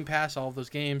coming to Game Pass, all of those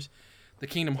games. The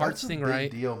Kingdom Hearts thing, right? That's a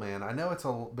big deal, man. I know it's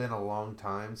been a long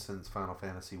time since Final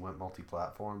Fantasy went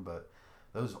multi-platform, but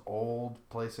those old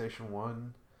PlayStation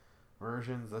 1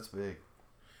 versions, that's big.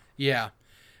 Yeah.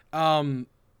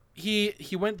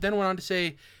 He went on to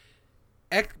say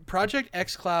Project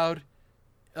xCloud's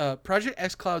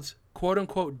quote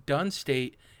unquote done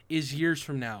state is years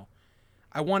from now.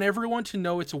 I want everyone to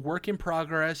know it's a work in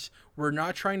progress. We're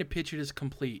not trying to pitch it as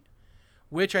complete,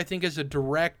 which I think is a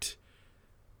direct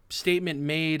statement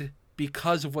made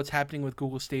because of what's happening with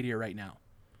Google Stadia right now,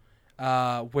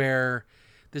 where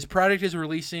this product is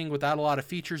releasing without a lot of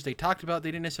features. They talked about,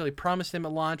 they didn't necessarily promise them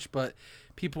at launch, but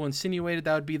people insinuated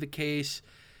that would be the case.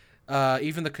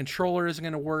 Even the controller isn't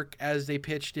going to work as they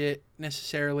pitched it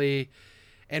necessarily.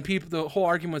 And the whole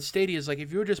argument with Stadia is like,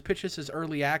 if you would just pitch this as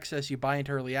early access, you buy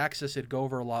into early access, it'd go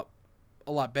over a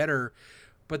lot better.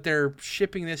 But they're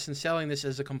shipping this and selling this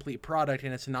as a complete product,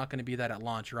 and it's not going to be that at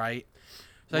launch, right?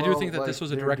 So I do think that this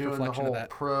was a direct reflection of that.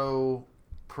 Pro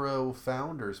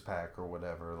Founders Pack or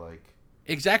whatever, like.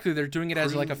 Exactly, they're doing it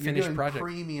as like a finished project.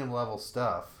 Premium level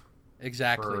stuff.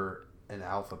 Exactly. For an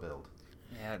alpha build.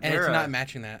 Yeah, and it's not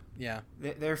matching that. Yeah.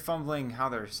 They're fumbling how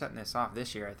they're setting this off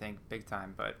this year, I think, big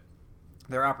time. But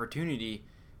their opportunity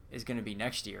is going to be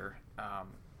next year,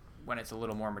 when it's a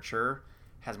little more mature,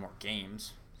 has more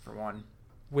games for one.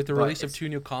 With the release of 2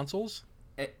 new consoles.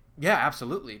 Yeah,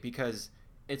 absolutely, because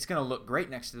it's going to look great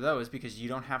next to those because you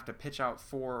don't have to pitch out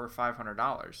 $400 or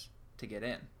 $500 to get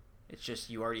in. It's just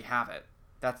you already have it.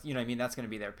 That's, you know what I mean? That's going to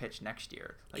be their pitch next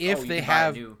year. Like, if they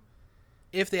have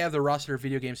the roster of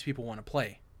video games people want to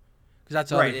play, because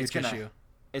that's a huge issue.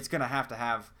 It's going to have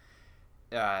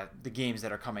the games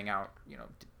that are coming out,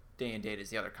 day and date as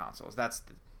the other consoles. It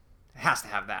has to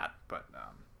have that, but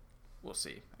we'll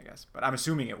see, I guess. But I'm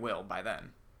assuming it will by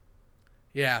then.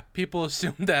 Yeah, people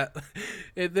assume that.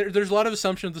 There's a lot of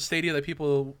assumptions of the Stadia that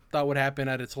people thought would happen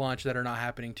at its launch that are not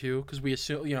happening too, because we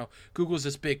assume, Google's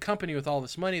this big company with all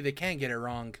this money, they can't get it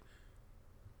wrong.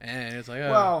 And it's like,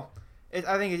 well,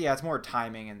 I think, it's more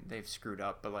timing, and they've screwed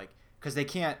up, but because they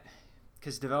can't,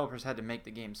 because developers had to make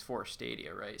the games for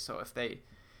Stadia, right? So if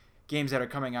games that are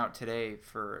coming out today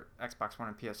for Xbox One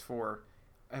and PS4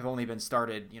 have only been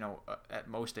started, at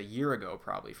most a year ago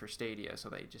probably for Stadia, so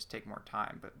they just take more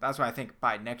time. But that's why I think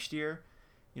by next year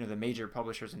the major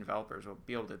publishers and developers will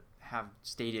be able to have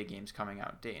Stadia games coming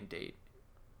out day and date.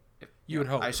 You would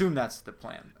hope. I assume that's the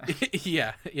plan.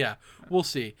 yeah. We'll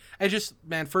see. I just,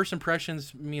 man, first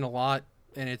impressions mean a lot,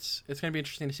 and it's going to be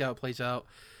interesting to see how it plays out.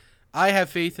 I have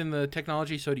faith in the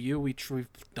technology, so do you.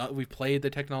 We've played the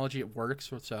technology, it works,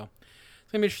 so it's going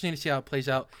to be interesting to see how it plays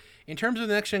out. In terms of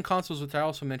the next-gen consoles, which I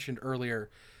also mentioned earlier,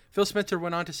 Phil Spencer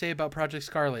went on to say about Project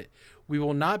Scarlet, "We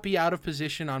will not be out of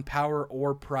position on power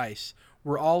or price.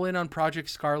 We're all in on Project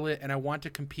Scarlet, and I want to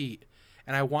compete.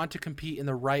 And I want to compete in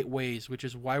the right ways, which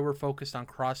is why we're focused on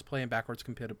cross-play and backwards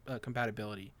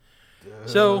compatibility." Dude,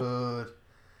 So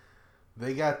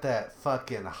they got that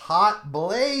fucking hot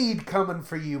blade coming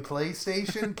for you,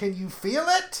 PlayStation. Can you feel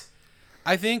it?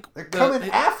 I think They're coming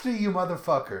after you,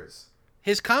 motherfuckers.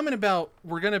 his comment about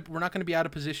we're not gonna be out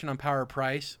of position on power or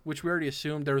price, which we already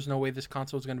assumed there was no way this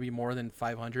console is gonna be more than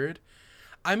 500.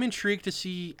 I'm intrigued to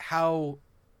see how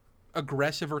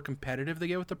aggressive or competitive they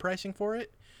get with the pricing for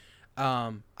it.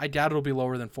 I doubt it'll be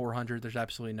lower than 400. There's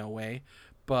absolutely no way.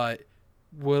 But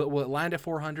will it land at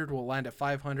 400? Will it land at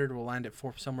 500? Will it land at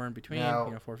somewhere in between? Now,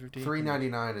 450.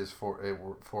 $399 is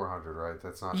 400, right?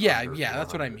 That's not. Yeah, under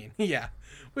that's what I 400. mean. Yeah,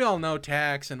 we all know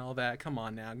tax and all that. Come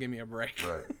on now, give me a break.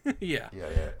 Right. Yeah.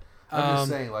 Yeah. I'm just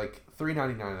saying, like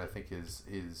 $399, I think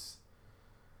is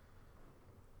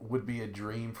would be a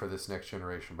dream for this next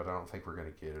generation, but I don't think we're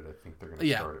gonna get it. I think they're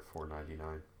gonna start at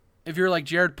 $499. If you're like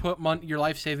Jared, put your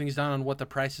life savings down on what the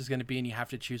price is going to be, and you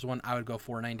have to choose one, I would go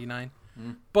 $499.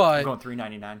 But I'm going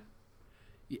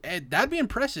 $399. That'd be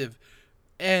impressive,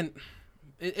 and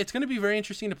it's going to be very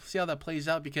interesting to see how that plays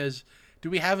out. Because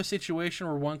do we have a situation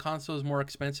where one console is more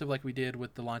expensive, like we did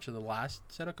with the launch of the last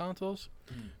set of consoles?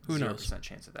 Who knows? 0%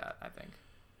 chance of that, I think.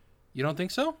 You don't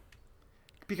think so?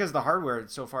 Because the hardware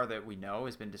so far that we know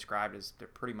has been described as they're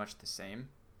pretty much the same.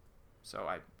 So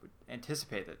I would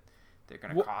anticipate that they're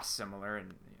going to cost similar.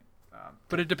 And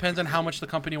but it depends on how much the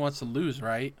company wants to lose,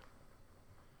 right?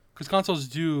 Because consoles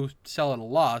do sell at a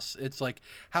loss. It's like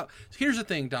how. Here's the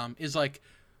thing, Dom. Is like,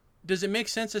 does it make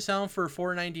sense to sell them for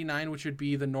 $499, which would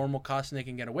be the normal cost, and they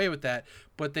can get away with that?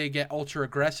 But they get ultra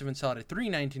aggressive and sell it at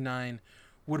 $399.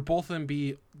 Would both of them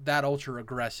be that ultra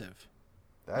aggressive?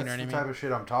 That's you know the what I type mean? of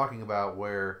shit I'm talking about.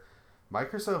 Where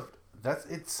Microsoft,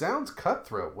 it sounds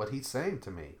cutthroat what he's saying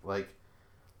to me. Like,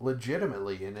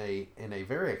 legitimately in a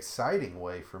very exciting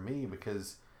way for me,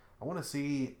 because I want to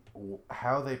see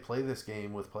how they play this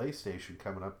game with PlayStation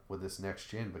coming up with this next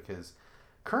gen, because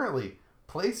currently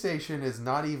PlayStation is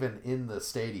not even in the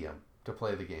stadium to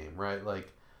play the game, right?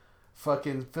 Like,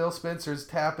 fucking Phil Spencer's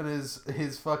tapping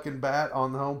his fucking bat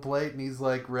on the home plate and he's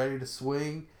like ready to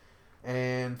swing,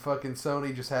 and fucking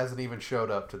Sony just hasn't even showed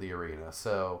up to the arena.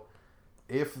 So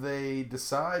if they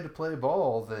decide to play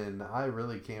ball, then I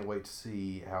really can't wait to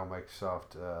see how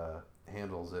Microsoft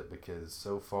handles it, because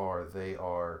so far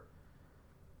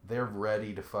they're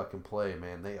ready to fucking play,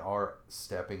 man. They are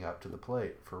stepping up to the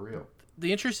plate for real.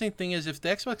 The interesting thing is, if the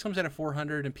Xbox comes out at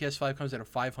 400 and PS5 comes out at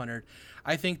 500,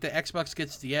 I think the Xbox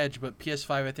gets the edge, but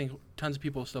PS5, I think tons of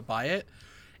people will still buy it.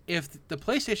 If the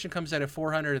PlayStation comes out at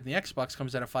 400 and the Xbox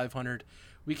comes out at 500,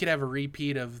 we could have a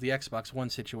repeat of the Xbox One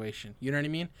situation. You know what I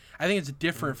mean? I think it's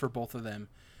different for both of them.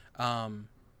 I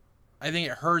think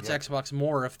it hurts Xbox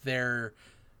more if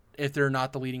they're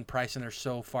not the leading price and they're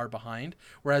so far behind.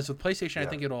 Whereas with PlayStation, I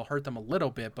think it'll hurt them a little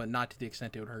bit, but not to the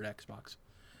extent it would hurt Xbox.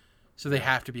 So they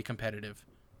have to be competitive.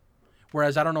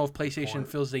 Whereas I don't know if PlayStation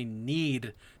feels they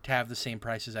need to have the same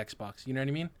price as Xbox. You know what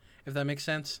I mean? If that makes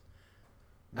sense.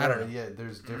 No, I don't know. Yeah,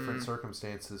 there's different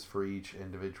circumstances for each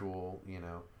individual,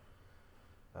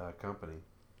 company.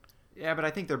 Yeah, but I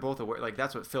think they're both aware. Like,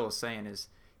 that's what Phil is saying, is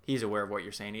he's aware of what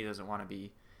you're saying. He doesn't want to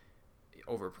be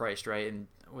overpriced, right? And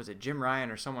was it Jim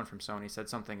Ryan or someone from Sony said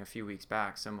something a few weeks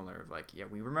back similar, like, yeah,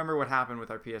 we remember what happened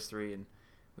with our PS3 and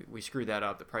we screwed that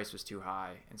up. The price was too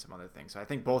high and some other things. So I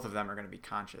think both of them are going to be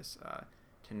conscious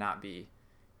to not be,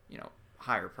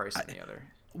 higher price than the other.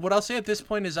 What I'll say at this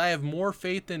point is I have more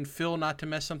faith in Phil not to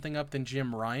mess something up than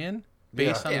Jim Ryan,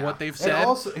 based on what they've said.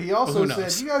 And he also Who said,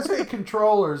 knows? you guys hate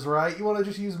controllers, right? You want to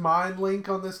just use Mind Link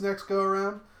on this next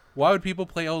go-around? Why would people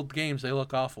play old games? They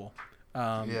look awful.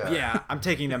 Yeah, I'm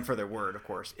taking them for their word, of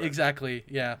course. But. Exactly,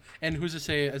 yeah. And who's to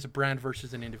say as a brand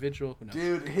versus an individual? Who knows?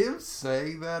 Dude, him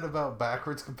saying that about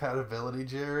backwards compatibility,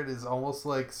 Jared, is almost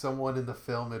like someone in the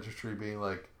film industry being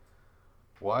like,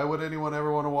 why would anyone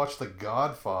ever want to watch The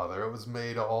Godfather? It was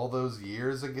made all those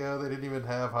years ago. They didn't even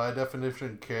have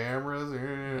high-definition cameras.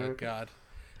 Oh, God.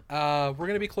 We're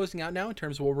going to be closing out now in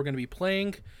terms of what we're going to be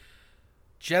playing.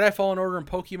 Jedi Fallen Order and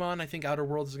Pokemon. I think Outer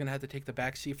Worlds is going to have to take the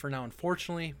backseat for now,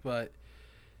 unfortunately. But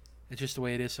It's just the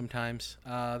way it is sometimes.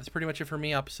 That's pretty much it for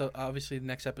me. Obviously, the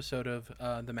next episode of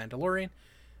The Mandalorian.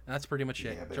 And that's pretty much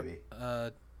it. Yeah, baby.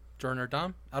 Jordan or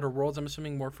Dom? Outer Worlds, I'm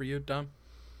assuming more for you, Dom?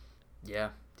 Yeah,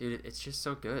 dude, it's just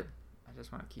so good. I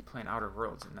just want to keep playing Outer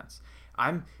Worlds, and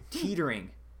I'm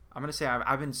teetering. I'm gonna say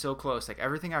I've been so close. Like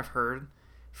everything I've heard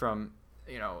from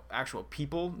actual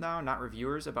people now, not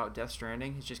reviewers, about Death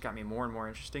Stranding has just got me more and more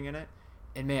interested in it.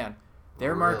 And man,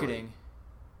 their marketing,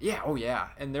 yeah, oh yeah,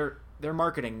 and their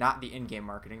marketing, not the in-game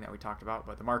marketing that we talked about,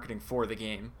 but the marketing for the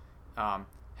game,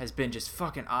 has been just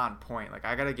fucking on point. Like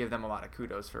I gotta give them a lot of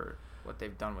kudos for what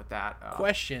they've done with that.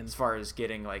 Question: as far as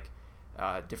getting like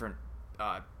different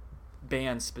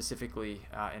bands specifically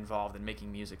involved in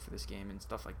making music for this game and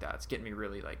stuff like that. It's getting me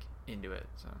really like into it.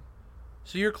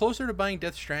 So you're closer to buying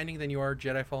Death Stranding than you are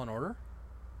Jedi Fallen Order?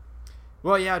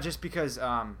 Well, yeah, just because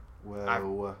a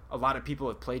Well, lot of people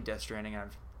have played Death Stranding and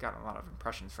I've gotten a lot of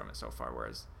impressions from it so far,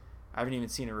 whereas I haven't even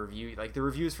seen a review. Like the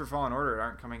reviews for Fallen Order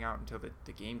aren't coming out until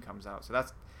the game comes out. So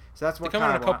that's what they come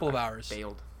out in a couple of hours.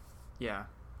 Failed. Yeah.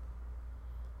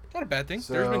 Not a bad thing.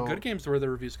 There's been good games where the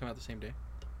reviews come out the same day.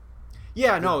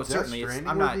 Yeah, no, Death certainly.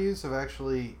 Stranding reviews have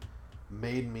actually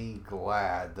made me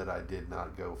glad that I did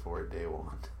not go for it day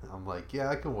one. I'm like, yeah,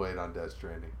 I can wait on Death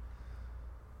Stranding.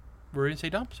 Were you going to say,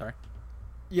 Dom? Sorry.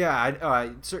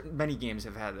 Yeah, many games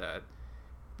have had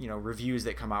reviews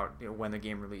that come out when the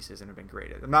game releases and have been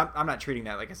graded. I'm not treating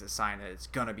that like as a sign that it's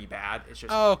gonna be bad. It's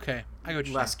just okay. I got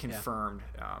you. Less confirmed.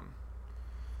 Yeah.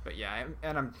 But yeah,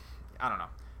 and I don't know.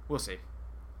 We'll see.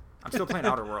 I'm still playing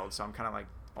Outer Worlds, so I'm kind of like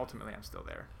ultimately I'm still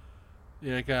there.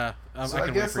 Yeah, so I I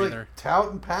can guess wait for like either.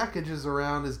 touting packages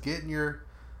around is getting your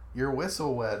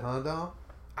whistle wet, huh, Dom?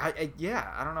 I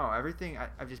don't know. Everything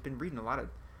I've just been reading a lot of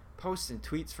posts and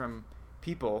tweets from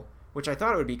people, which I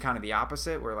thought it would be kind of the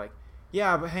opposite, where like,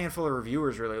 yeah, a handful of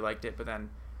reviewers really liked it, but then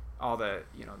all the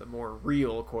the more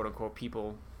real quote unquote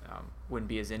people wouldn't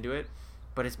be as into it.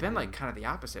 But it's been like kind of the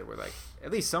opposite, where like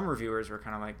at least some reviewers were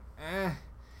kind of like,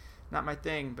 not my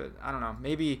thing. But I don't know,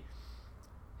 maybe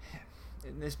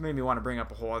this made me want to bring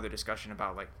up a whole other discussion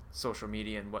about like social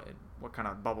media and what kind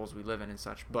of bubbles we live in and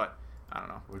such. But I don't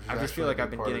know. I just feel like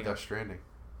I've been getting Death Stranding.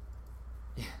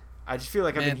 Yeah, I just feel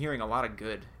like I've been hearing a lot of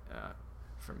good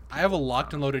from people. I have a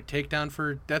locked and loaded takedown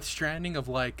for Death Stranding of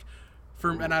like,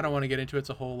 and I don't want to get into it. It's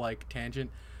a whole like tangent,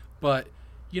 but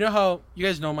you know how you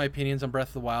guys know my opinions on Breath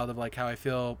of the Wild of like how I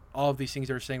feel all of these things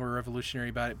they were saying were revolutionary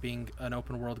about it being an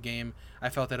open world game. I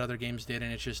felt that other games did,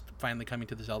 and it's just finally coming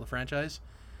to the Zelda franchise.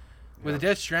 With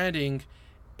Death Stranding,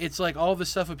 it's like all the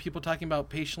stuff of people talking about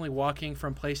patiently walking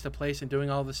from place to place and doing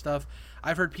all this stuff.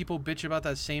 I've heard people bitch about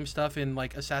that same stuff in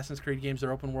like Assassin's Creed games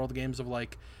or open world games of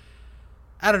like,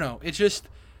 I don't know. It's just,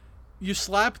 you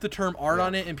slap the term art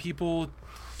on it and people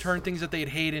turn things that they'd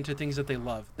hate into things that they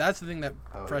love. That's the thing that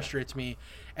frustrates me.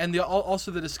 And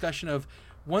also the discussion of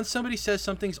once somebody says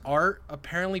something's art,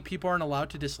 apparently people aren't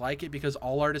allowed to dislike it because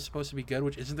all art is supposed to be good,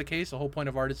 which isn't the case. The whole point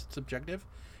of art is subjective.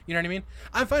 You know what I mean?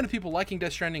 I'm fine with people liking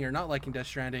Death Stranding or not liking Death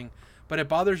Stranding, but it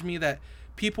bothers me that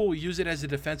people use it as a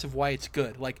defense of why it's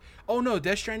good. Like, oh no,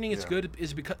 Death Stranding is good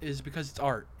is because it's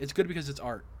art. It's good because it's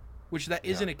art, which that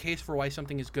isn't a case for why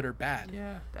something is good or bad.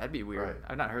 Yeah, that'd be weird. Right.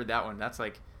 I've not heard that one. That's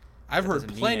like I've heard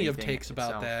plenty of takes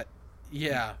about that.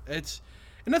 Yeah, it's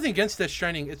and nothing against Death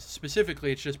Stranding. It's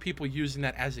specifically, it's just people using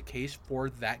that as a case for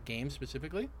that game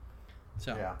specifically.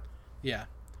 So yeah.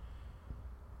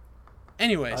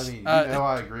 Anyways, I mean,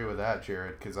 I agree with that,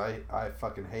 Jared, because I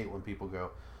fucking hate when people go,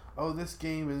 oh, this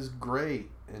game is great,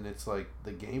 and it's like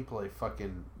the gameplay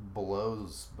fucking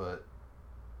blows, but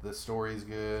the story's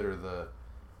good or the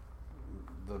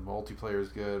multiplayer is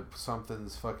good,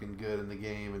 something's fucking good in the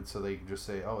game, and so they just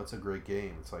say, oh, it's a great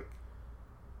game. It's like,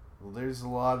 well, there's a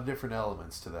lot of different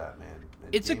elements to that, man.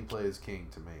 And gameplay is king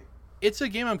to me. It's a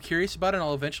game I'm curious about, and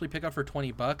I'll eventually pick up for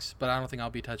 $20, but I don't think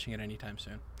I'll be touching it anytime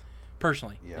soon.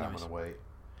 Personally. Yeah, anyways. I'm going to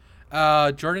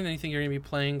wait. Jordan, anything you're going to be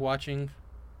playing, watching?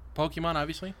 Pokemon,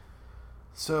 obviously?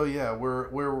 So, yeah,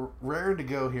 we're raring to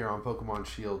go here on Pokemon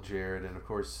Shield, Jared, and of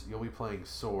course, you'll be playing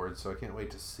Sword, so I can't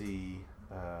wait to see,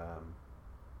 how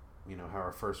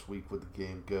our first week with the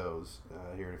game goes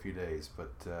here in a few days.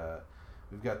 But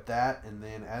we've got that, and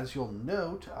then, as you'll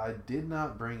note, I did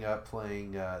not bring up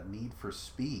playing Need for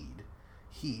Speed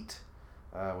Heat,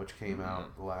 which came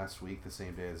out last week, the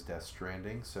same day as Death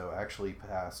Stranding. So actually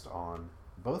passed on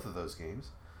both of those games.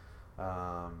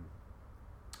 Or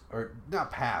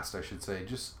not passed, I should say,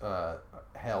 just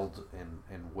held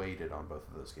and waited on both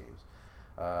of those games.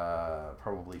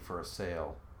 Probably for a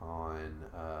sale on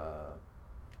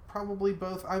probably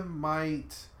both. I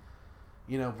might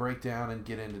break down and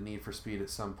get into Need for Speed at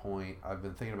some point. I've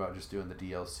been thinking about just doing the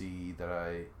DLC that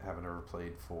I haven't ever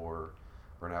played for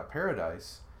Burnout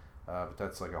Paradise, but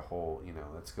that's like a whole,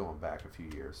 that's going back a few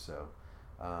years. So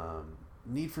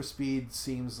Need for Speed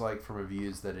seems like from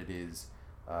reviews that it is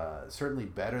certainly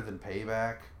better than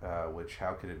Payback, which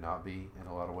how could it not be in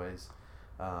a lot of ways?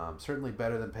 Certainly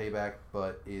better than Payback,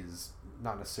 but is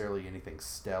not necessarily anything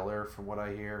stellar from what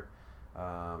I hear.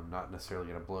 Not necessarily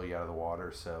going to blow you out of the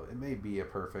water. So it may be a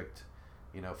perfect,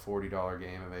 $40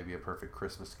 game. It may be a perfect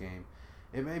Christmas game.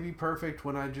 It may be perfect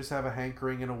when I just have a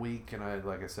hankering in a week and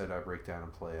like I said, I break down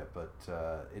and play it. But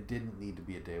it didn't need to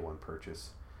be a day one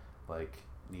purchase like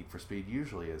Need for Speed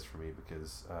usually is for me,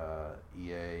 because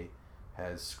EA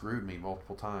has screwed me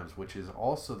multiple times, which is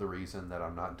also the reason that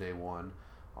I'm not day one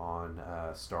on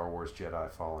Star Wars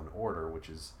Jedi Fallen Order, which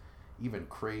is even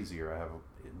crazier. I have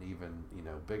an even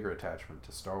bigger attachment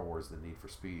to Star Wars than Need for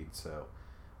Speed, so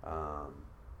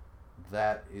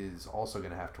that is also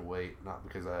going to have to wait. Not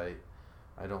because I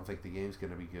don't think the game's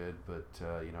going to be good, but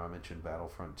I mentioned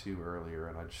Battlefront 2 earlier,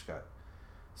 and I just got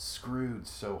screwed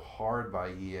so hard by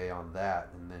EA on that,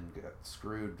 and then got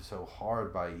screwed so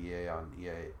hard by EA on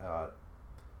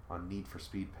Need for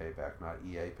Speed Payback, not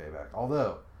EA Payback.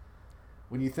 Although,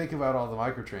 when you think about all the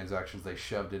microtransactions they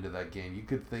shoved into that game, you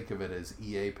could think of it as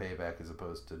EA Payback as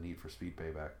opposed to Need for Speed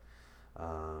Payback.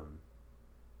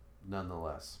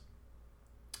 Nonetheless,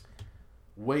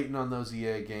 waiting on those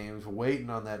EA games, waiting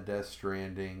on that Death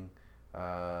Stranding,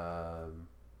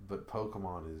 but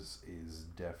Pokemon is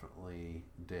definitely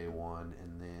day one.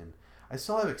 And then I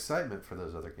still have excitement for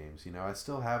those other games. I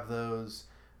still have those.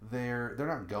 They're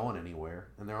not going anywhere,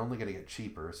 and they're only going to get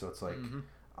cheaper. So it's like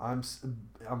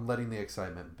I'm letting the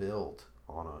excitement build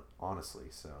on it, honestly.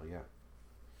 So yeah.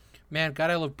 Man, God,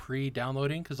 I love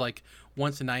pre-downloading, because like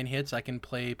once the 9 hits, I can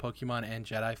play Pokemon and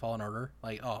Jedi Fallen Order.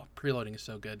 Like, preloading is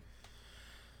so good.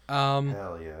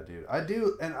 Hell yeah, dude. I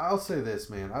do, and I'll say this,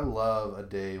 man. I love a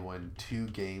day when 2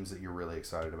 games that you're really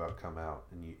excited about come out,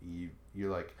 and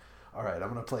you're like, all right, I'm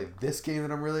going to play this game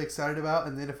that I'm really excited about,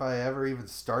 and then if I ever even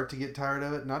start to get tired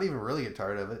of it, not even really get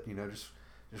tired of it,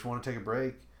 just want to take a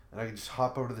break, and I can just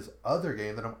hop over to this other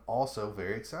game that I'm also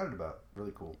very excited about.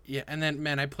 Really cool. Yeah, and then,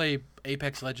 man, I play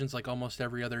Apex Legends like almost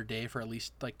every other day for at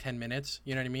least like 10 minutes.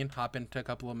 You know what I mean? Hop into a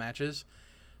couple of matches.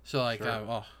 So, like,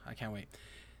 Sure. I can't wait.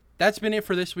 That's been it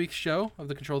for this week's show of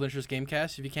the Controlled Interest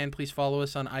Gamecast. If you can, please follow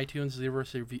us on iTunes, leave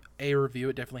us a review.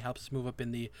 It definitely helps us move up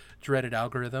in the dreaded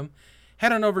algorithm.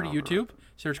 Head on over to YouTube,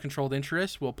 search Controlled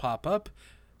Interest. We'll pop up.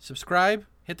 Subscribe,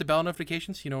 hit the bell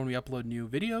notifications so you know when we upload new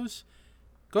videos.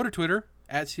 Go to Twitter,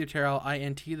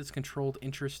 @CTRLINT, that's Controlled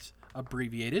Interest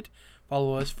abbreviated.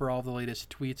 Follow us for all the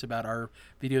latest tweets about our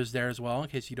videos there as well, in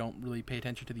case you don't really pay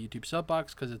attention to the YouTube sub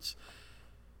box, because it's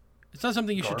not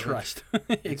something you should trust.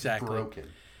 Exactly. It's broken.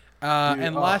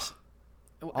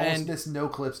 And this No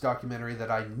Clips documentary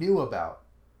that I knew about.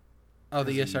 Oh,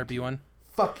 the ESRB one?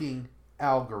 Fucking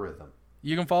algorithm.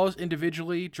 You can follow us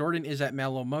individually. Jordan is at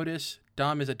Mallow Modus,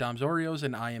 Dom is at Dom's Oreos,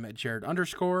 and I am at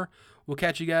Jared_. We'll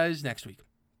catch you guys next week.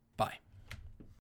 Bye.